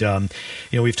list.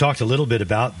 We've talked a little bit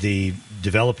about the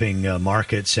developing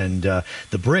markets and the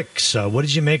BRICS. What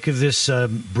did you make of this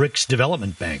BRICS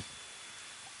Development Bank?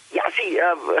 Yeah, see,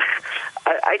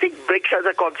 I think BRICS as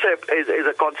a concept is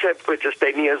a concept which is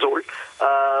 10 years old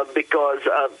because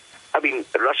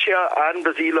Russia and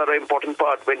Brazil are an important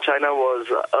part when China was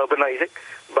urbanizing.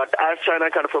 But as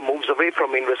China kind of moves away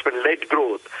from investment-led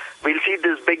growth, we'll see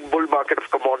this big bull market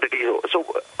of commodities. So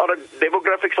on a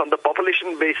demographics, on the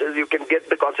population basis, you can get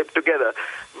the concept together.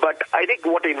 But I think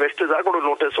what investors are going to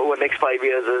notice over the next 5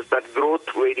 years is that growth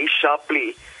varies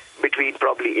sharply between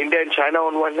probably India and China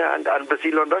on one hand and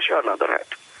Brazil and Russia on the other hand.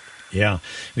 Yeah,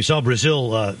 we saw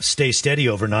Brazil stay steady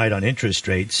overnight on interest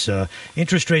rates.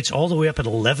 Interest rates all the way up at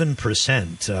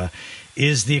 11%.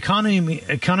 Is the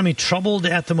economy troubled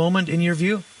at the moment, in your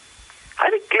view? I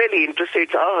think clearly interest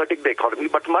rates are hurting the economy,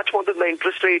 but much more than the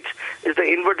interest rates is the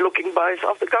inward-looking bias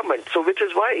of the government. So which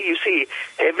is why you see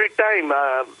every time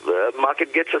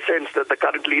market gets a sense that the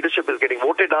current leadership is getting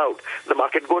voted out, the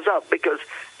market goes up because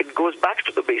it goes back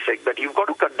to the basic that you've got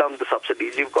to cut down the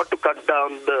subsidies, you've got to cut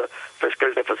down the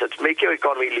fiscal deficits, make your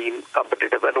economy lean,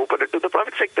 competitive, and open it to the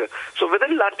private sector. So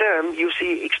within LATAM, you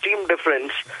see extreme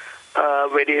difference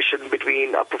variation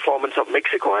between performance of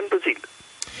Mexico and Brazil.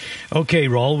 Okay,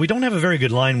 Raul, we don't have a very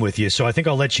good line with you, so I think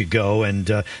I'll let you go. And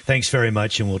thanks very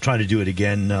much, and we'll try to do it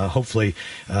again. Hopefully,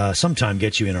 sometime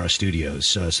get you in our studios.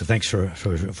 So thanks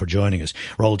for joining us,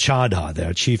 Raul Chadha,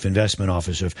 the Chief Investment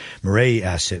Officer of Mirae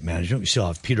Asset Management. We still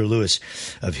have Peter Lewis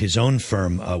of his own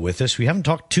firm with us. We haven't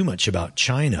talked too much about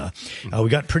China. We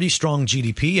got pretty strong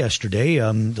GDP yesterday,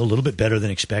 a little bit better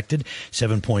than expected,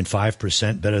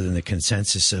 7.5%, better than the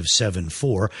consensus of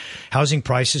 7.4. Housing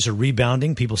prices are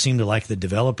rebounding. People seem to like the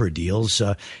developer deals.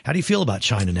 How do you feel about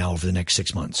China now over the next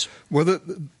 6 months? Well,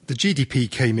 the GDP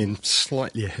came in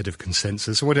slightly ahead of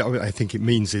consensus. What I think it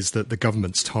means is that the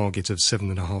government's target of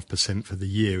 7.5% for the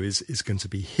year is going to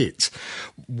be hit.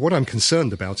 What I'm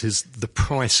concerned about is the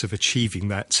price of achieving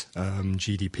that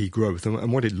GDP growth.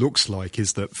 And what it looks like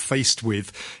is that faced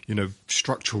with,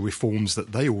 structural reforms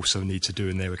that they also need to do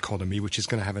in their economy, which is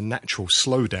going to have a natural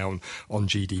slowdown on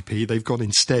GDP, they've gone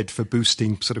instead for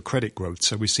boosting sort of credit growth.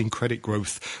 So we've seen credit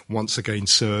growth once again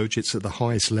surge. It's at the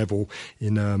highest level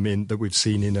in that we've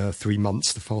seen in 3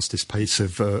 months, the fastest pace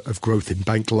of growth in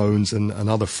bank loans and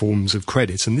other forms of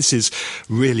credit. And this is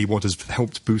really what has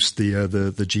helped boost the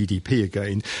GDP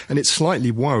again. And it's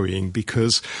slightly worrying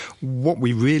because what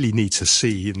we really need to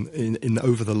see in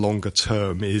over the longer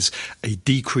term is a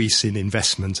decrease in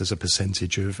investment as a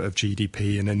percentage of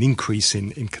GDP and an increase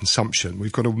in consumption.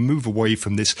 We've got to move away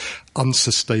from this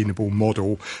unsustainable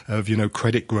model of,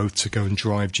 credit growth to go and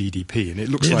drive GDP. And it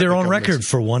looks like they're on record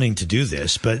for wanting to do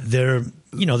this, but they're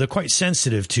quite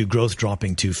sensitive to growth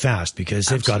dropping too fast because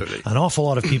they've got an awful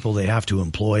lot of people they have to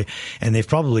employ, and they've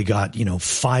probably got,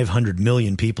 500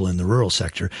 million people in the rural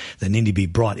sector that need to be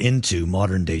brought into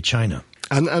modern day China.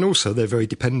 And also they're very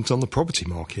dependent on the property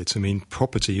market. I mean,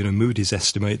 property, Moody's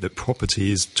estimate that property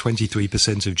is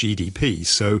 23% of GDP.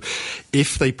 So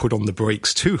if they put on the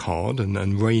brakes too hard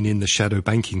and rein in the shadow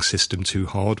banking system too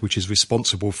hard, which is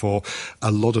responsible for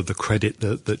a lot of the credit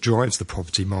that drives the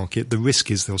property market, the risk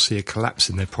is they'll see a collapse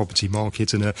in their property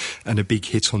market and a big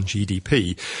hit on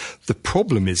GDP. The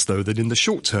problem is, though, that in the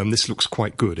short term, this looks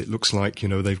quite good. It looks like,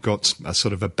 they've got a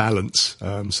sort of a balance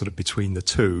sort of between the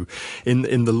two.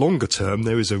 In the longer term,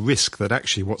 there is a risk that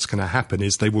actually what's going to happen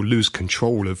is they will lose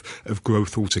control of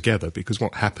growth altogether, because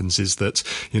what happens is that,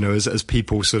 as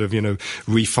people sort of,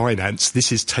 refinance,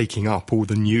 this is taking up all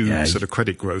the new sort of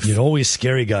credit growth. You're always a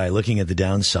scary guy looking at the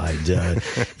downside.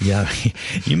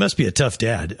 You must be a tough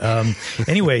dad.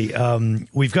 Anyway,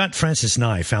 we've got Francis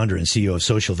Nye, founder and CEO of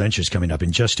Social Ventures, coming up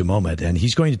in just a moment, and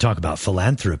he's going to talk about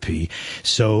philanthropy.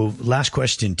 So last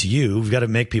question to you. We've got to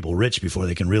make people rich before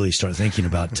they can really start thinking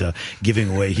about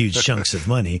giving away huge chunks of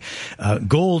money.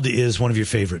 Gold is one of your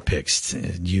favorite picks.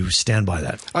 You stand by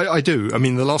that? I do. I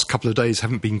mean, the last couple of days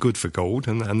haven't been good for gold,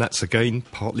 and that's again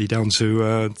partly down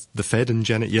to the Fed and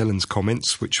Janet Yellen's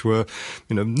comments, which were,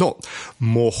 not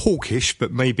more hawkish,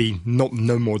 but maybe no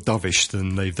more dovish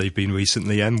than they've been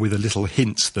recently, and with a little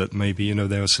hint that maybe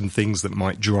there are some things that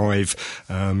might drive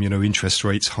interest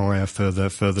rates higher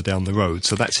further down the road.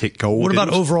 So that's hit gold. What about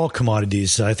overall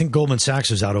commodities? I think Goldman Sachs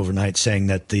was out overnight saying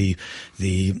that the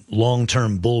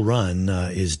long-term bull run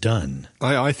is done.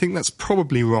 I think that's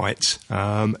probably right,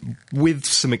 with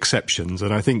some exceptions,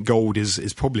 and I think gold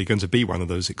is probably going to be one of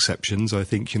those exceptions. I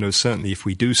think, certainly if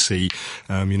we do see,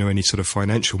 any sort of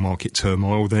financial market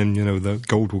turmoil, then, the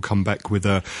gold will come back with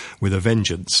a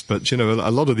vengeance. But,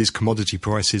 a lot of these commodity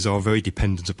prices are very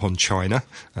dependent upon China,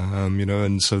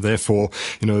 and so therefore,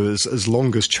 as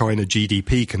long as China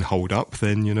GDP can hold up,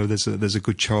 then, there's a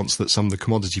good chance that some of the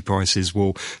commodity prices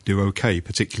will do okay,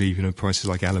 particularly, prices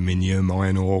like aluminium,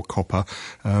 iron ore, copper,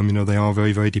 they are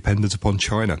very, very dependent upon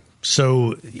China.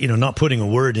 So, not putting a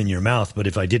word in your mouth, but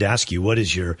if I did ask you, what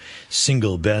is your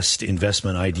single best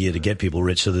investment idea to get people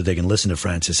rich so that they can listen to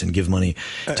Francis and give money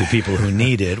to people who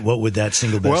need it, what would that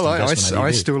single best investment idea be?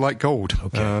 I still like gold.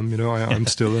 Okay. I'm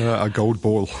still a gold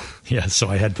bull. Yeah, so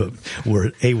I had put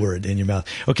a word in your mouth.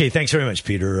 Okay, thanks very much,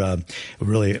 Peter. We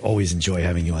really always enjoy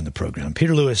having you on the program.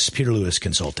 Peter Lewis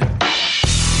Consulting.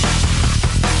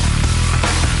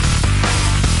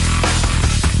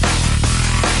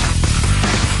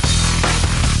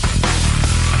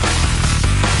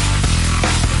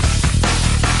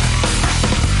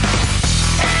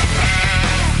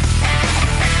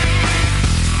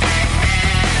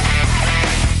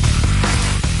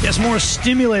 Yes, more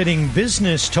stimulating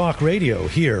business talk radio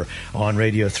here on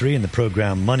Radio 3 in the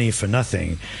program Money for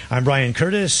Nothing. I'm Brian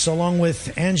Curtis along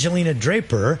with Angelina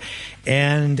Draper.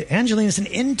 And Angelina's an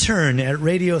intern at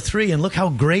Radio 3, and look how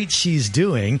great she's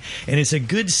doing. And it's a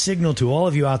good signal to all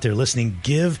of you out there listening.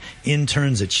 Give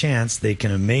interns a chance. They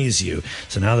can amaze you.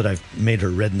 So now that I've made her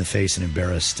red in the face and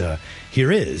embarrassed,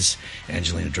 here is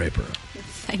Angelina Draper.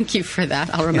 Thank you for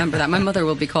that. I'll remember that. My mother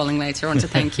will be calling later on to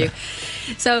thank you.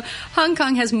 So Hong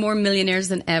Kong has more millionaires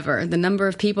than ever. The number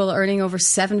of people earning over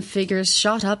 7 figures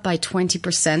shot up by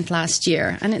 20% last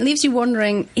year. And it leaves you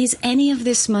wondering, is any of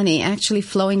this money actually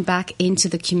flowing back into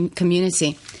the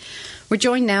community? We're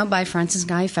joined now by Francis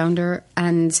Ngai, founder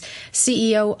and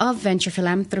CEO of venture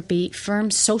philanthropy firm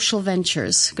Social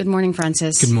Ventures. Good morning,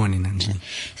 Francis. Good morning, Angela.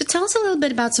 So tell us a little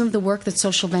bit about some of the work that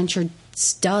Social Ventures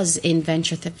does in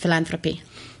venture philanthropy.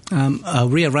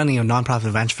 We are running a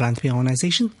non-profit venture philanthropy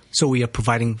organization, so we are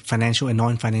providing financial and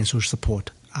non-financial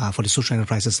support for the social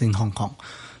enterprises in Hong Kong.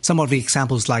 Some of the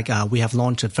examples, like we have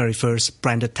launched the very first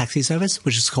branded taxi service,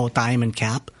 which is called Diamond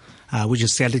Cab, which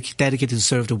is dedicated to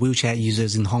serve the wheelchair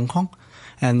users in Hong Kong.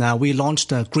 And we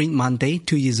launched Green Monday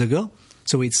 2 years ago,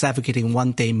 so it's advocating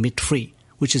 1 day meat-free,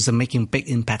 which is making a big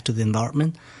impact to the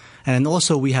environment. And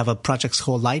also we have a project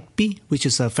called Lightbee, which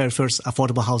is a very first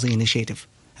affordable housing initiative.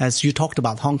 As you talked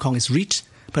about, Hong Kong is rich,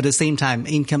 but at the same time,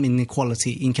 income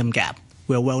inequality, income gap,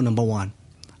 we're well number one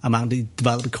among the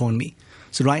developed economy.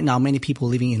 So right now, many people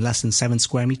living in less than 7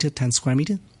 square meter, 10 square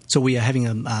meter. So we are having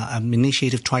an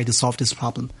initiative trying to solve this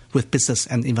problem with business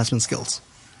and investment skills.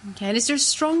 Okay, and is there a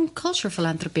strong culture of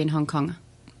philanthropy in Hong Kong?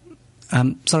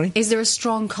 Sorry? Is there a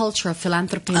strong culture of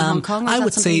philanthropy in Hong Kong? I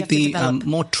would say the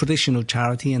more traditional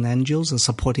charity and NGOs are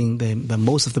supporting the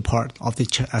most of the part of the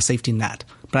safety net.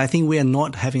 But I think we are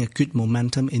not having a good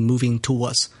momentum in moving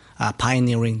towards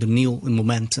pioneering the new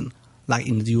momentum, like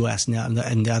in the US and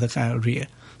the other area.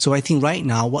 So I think right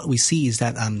now what we see is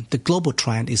that the global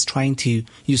trend is trying to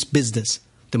use business,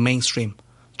 the mainstream,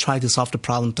 try to solve the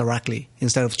problem directly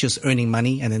instead of just earning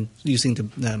money and then using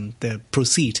the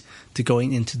proceed to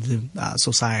going into the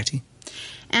society.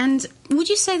 And would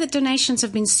you say that donations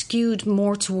have been skewed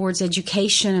more towards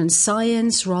education and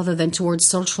science rather than towards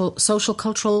social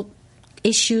cultural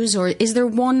issues, or is there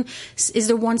one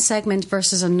segment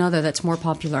versus another that's more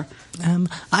popular?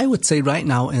 I would say right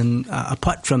now, and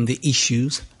apart from the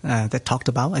issues that talked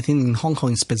about, I think in Hong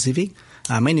Kong in specific,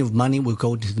 many of money will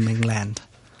go to the mainland,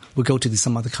 will go to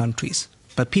some other countries.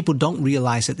 But people don't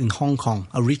realize that in Hong Kong,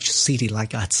 a rich city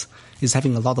like us is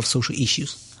having a lot of social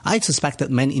issues. I suspect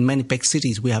that in many big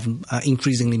cities, we have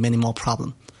increasingly many more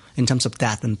problems in terms of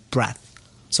depth and breadth.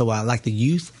 So like the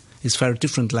youth is very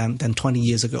different than 20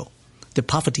 years ago. The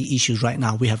poverty issues right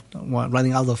now, we're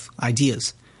running out of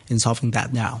ideas in solving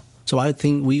that now. So I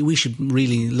think we should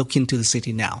really look into the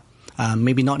city now.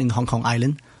 Maybe not in Hong Kong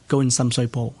Island, go in some Sui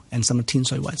Po and some Tin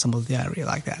Shui Wai, some of the area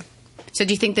like that. So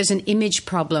do you think there's an image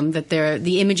problem, that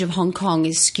the image of Hong Kong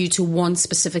is skewed to one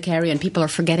specific area and people are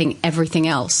forgetting everything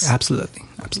else? Absolutely.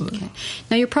 Okay.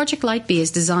 Now, your project Lightbee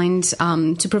is designed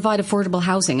to provide affordable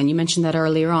housing, and you mentioned that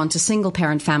earlier on, to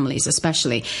single-parent families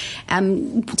especially.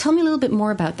 Tell me a little bit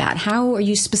more about that. How are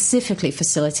you specifically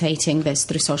facilitating this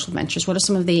through Social Ventures? What are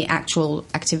some of the actual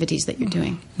activities that you're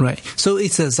doing? Right. So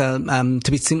it's to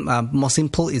be more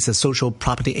simple, it's a social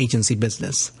property agency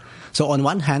business. So on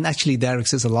one hand, actually, there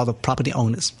exists a lot of property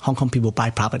owners. Hong Kong people buy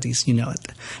properties, you know it.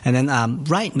 And then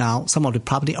right now, some of the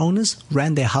property owners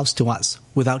rent their house to us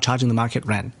without charging the market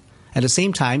rent. At the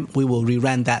same time, we will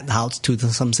re-rent that house to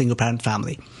some single-parent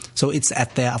family. So it's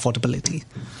at their affordability.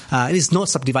 It is not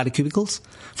subdivided cubicles.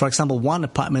 For example, one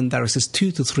apartment, there exists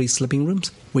 2 to 3 sleeping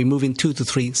rooms. We move in 2 to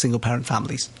 3 single-parent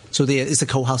families. So there is a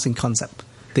co-housing concept.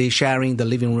 They're sharing the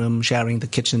living room, sharing the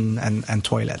kitchen and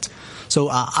toilet. So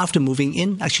after moving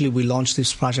in, actually we launched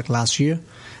this project last year.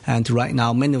 And right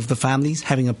now, many of the families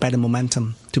having a better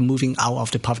momentum to moving out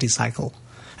of the poverty cycle.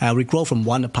 We grow from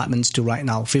 1 apartment to right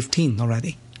now 15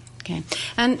 already. Okay.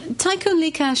 And Tycoon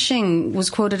Li Ka-shing was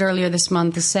quoted earlier this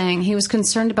month as saying he was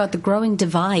concerned about the growing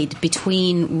divide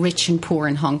between rich and poor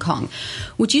in Hong Kong.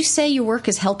 Would you say your work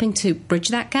is helping to bridge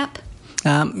that gap?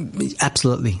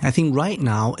 Absolutely. I think right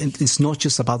now it's not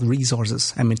just about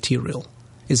resources and material.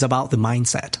 It's about the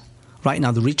mindset. Right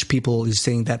now, the rich people is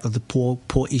saying that the poor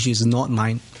issue is not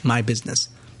my business.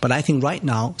 But I think right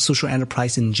now, social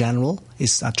enterprise in general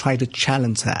is trying to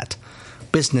challenge that.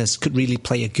 Business could really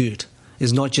play a good.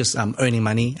 It's not just earning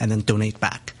money and then donate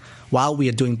back. While we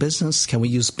are doing business, can we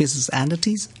use business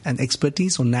entities and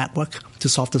expertise or network to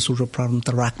solve the social problem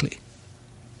directly?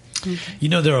 You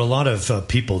know, there are a lot of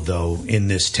people, though, in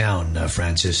this town,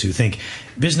 Francis, who think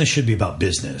business should be about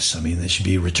business. I mean, it should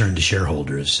be returned to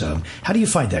shareholders. How do you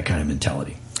fight that kind of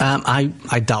mentality?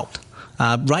 I doubt.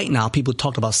 Right now, people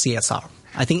talk about CSR.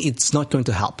 I think it's not going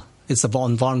to help. It's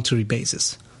on voluntary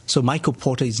basis. So Michael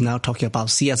Porter is now talking about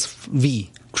CSV,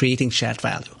 creating shared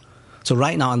value. So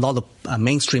right now, a lot of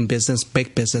mainstream business,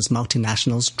 big business,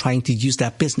 multinationals trying to use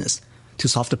that business to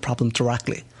solve the problem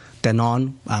directly.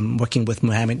 Danone working with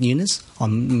Mohammed Yunus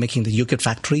on making the yogurt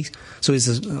factory. So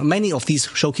many of these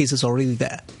showcases already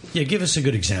there. Yeah, give us a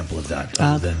good example of that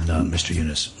other than Mr.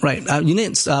 Yunus. Right.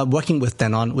 Yunus working with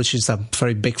Danone, which is a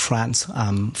very big France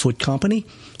food company.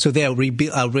 So they're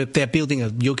building a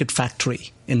yogurt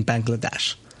factory in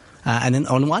Bangladesh. And then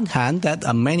on one hand,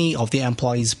 that many of the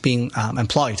employees being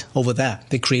employed over there,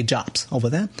 they create jobs over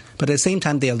there. But at the same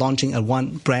time, they are launching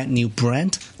one brand new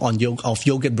brand of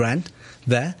yogurt brand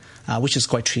there, which is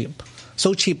quite cheap.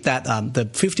 So cheap that the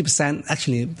 50%,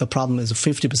 actually the problem is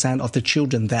 50% of the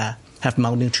children there have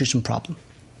malnutrition problem.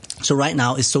 So right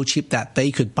now it's so cheap that they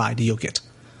could buy the yogurt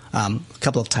a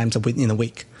couple of times in a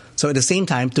week. So at the same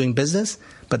time doing business,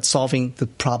 but solving the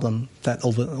problem that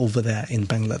over there in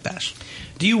Bangladesh.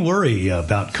 Do you worry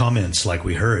about comments like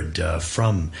we heard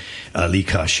from Li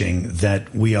Ka-shing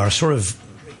that we are sort of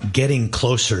getting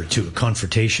closer to a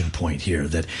confrontation point here,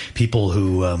 that people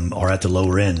who are at the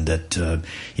lower end that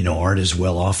aren't as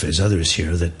well off as others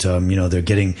here, that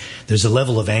there's a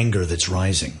level of anger that's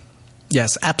rising?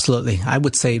 Yes, absolutely. I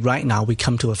would say right now we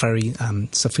come to a very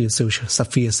severe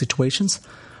situations.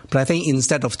 But I think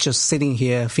instead of just sitting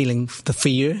here feeling the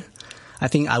fear, I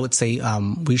think I would say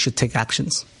we should take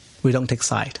actions. We don't take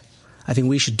side. I think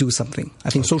we should do something. I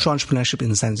think social entrepreneurship,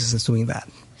 in a sense, is doing that.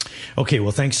 Okay,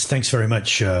 well, thanks very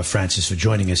much, Francis, for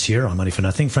joining us here on Money for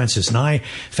Nothing. Francis Ngai,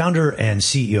 founder and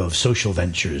CEO of Social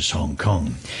Ventures Hong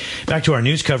Kong. Back to our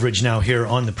news coverage now here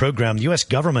on the program. The U.S.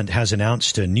 government has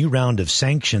announced a new round of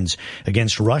sanctions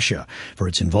against Russia for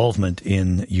its involvement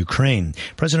in Ukraine.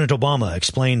 President Obama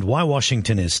explained why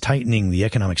Washington is tightening the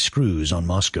economic screws on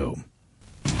Moscow.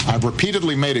 I've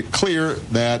repeatedly made it clear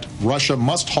that Russia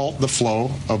must halt the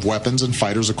flow of weapons and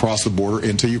fighters across the border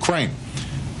into Ukraine,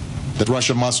 that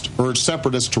Russia must urge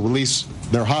separatists to release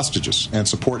their hostages and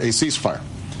support a ceasefire,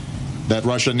 that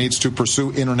Russia needs to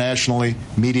pursue internationally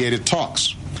mediated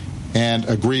talks and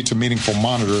agree to meaningful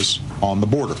monitors on the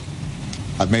border.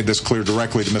 I've made this clear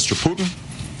directly to Mr. Putin.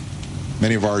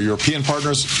 Many of our European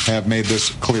partners have made this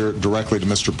clear directly to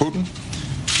Mr. Putin.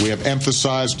 We have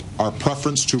emphasized our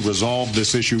preference to resolve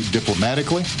this issue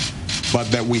diplomatically,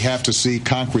 but that we have to see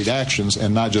concrete actions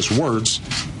and not just words,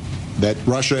 that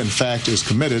Russia, in fact, is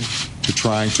committed to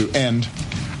trying to end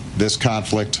this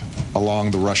conflict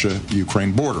along the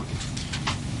Russia-Ukraine border.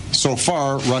 So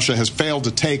far, Russia has failed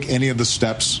to take any of the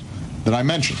steps that I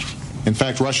mentioned. In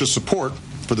fact, Russia's support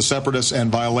for the separatists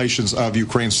and violations of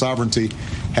Ukraine's sovereignty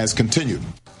has continued.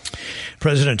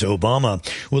 President Obama.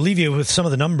 We'll leave you with some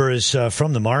of the numbers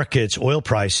from the markets. Oil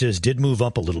prices did move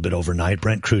up a little bit overnight.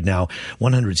 Brent crude now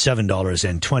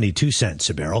 $107.22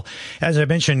 a barrel. As I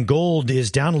mentioned, gold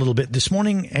is down a little bit this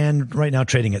morning and right now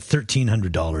trading at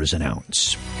 $1,300 an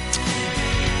ounce.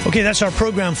 Okay, that's our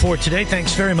program for today.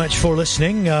 Thanks very much for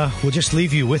listening. We'll just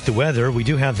leave you with the weather. We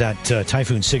do have that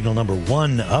typhoon signal number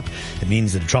 1 up. It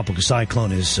means that a tropical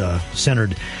cyclone is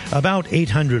centered about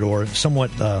 800 or somewhat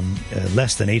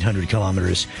less than 800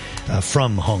 kilometers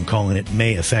from Hong Kong, and it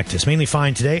may affect us. Mainly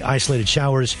fine today. Isolated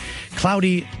showers,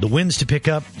 cloudy, the winds to pick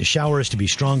up, the showers to be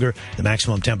stronger, the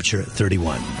maximum temperature at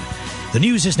 31. The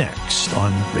news is next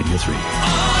on Radio 3.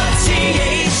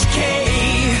 RTHK.